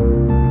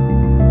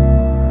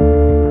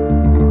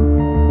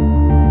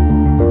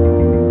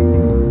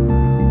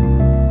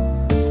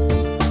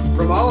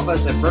 All of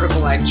us at Vertical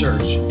Life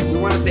Church, we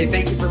want to say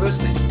thank you for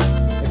listening.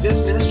 If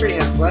this ministry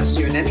has blessed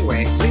you in any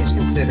way, please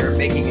consider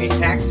making a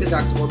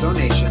tax-deductible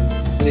donation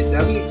to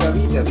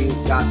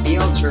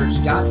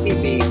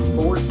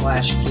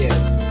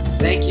www.blchurch.tv/give.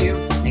 Thank you,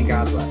 and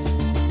God bless.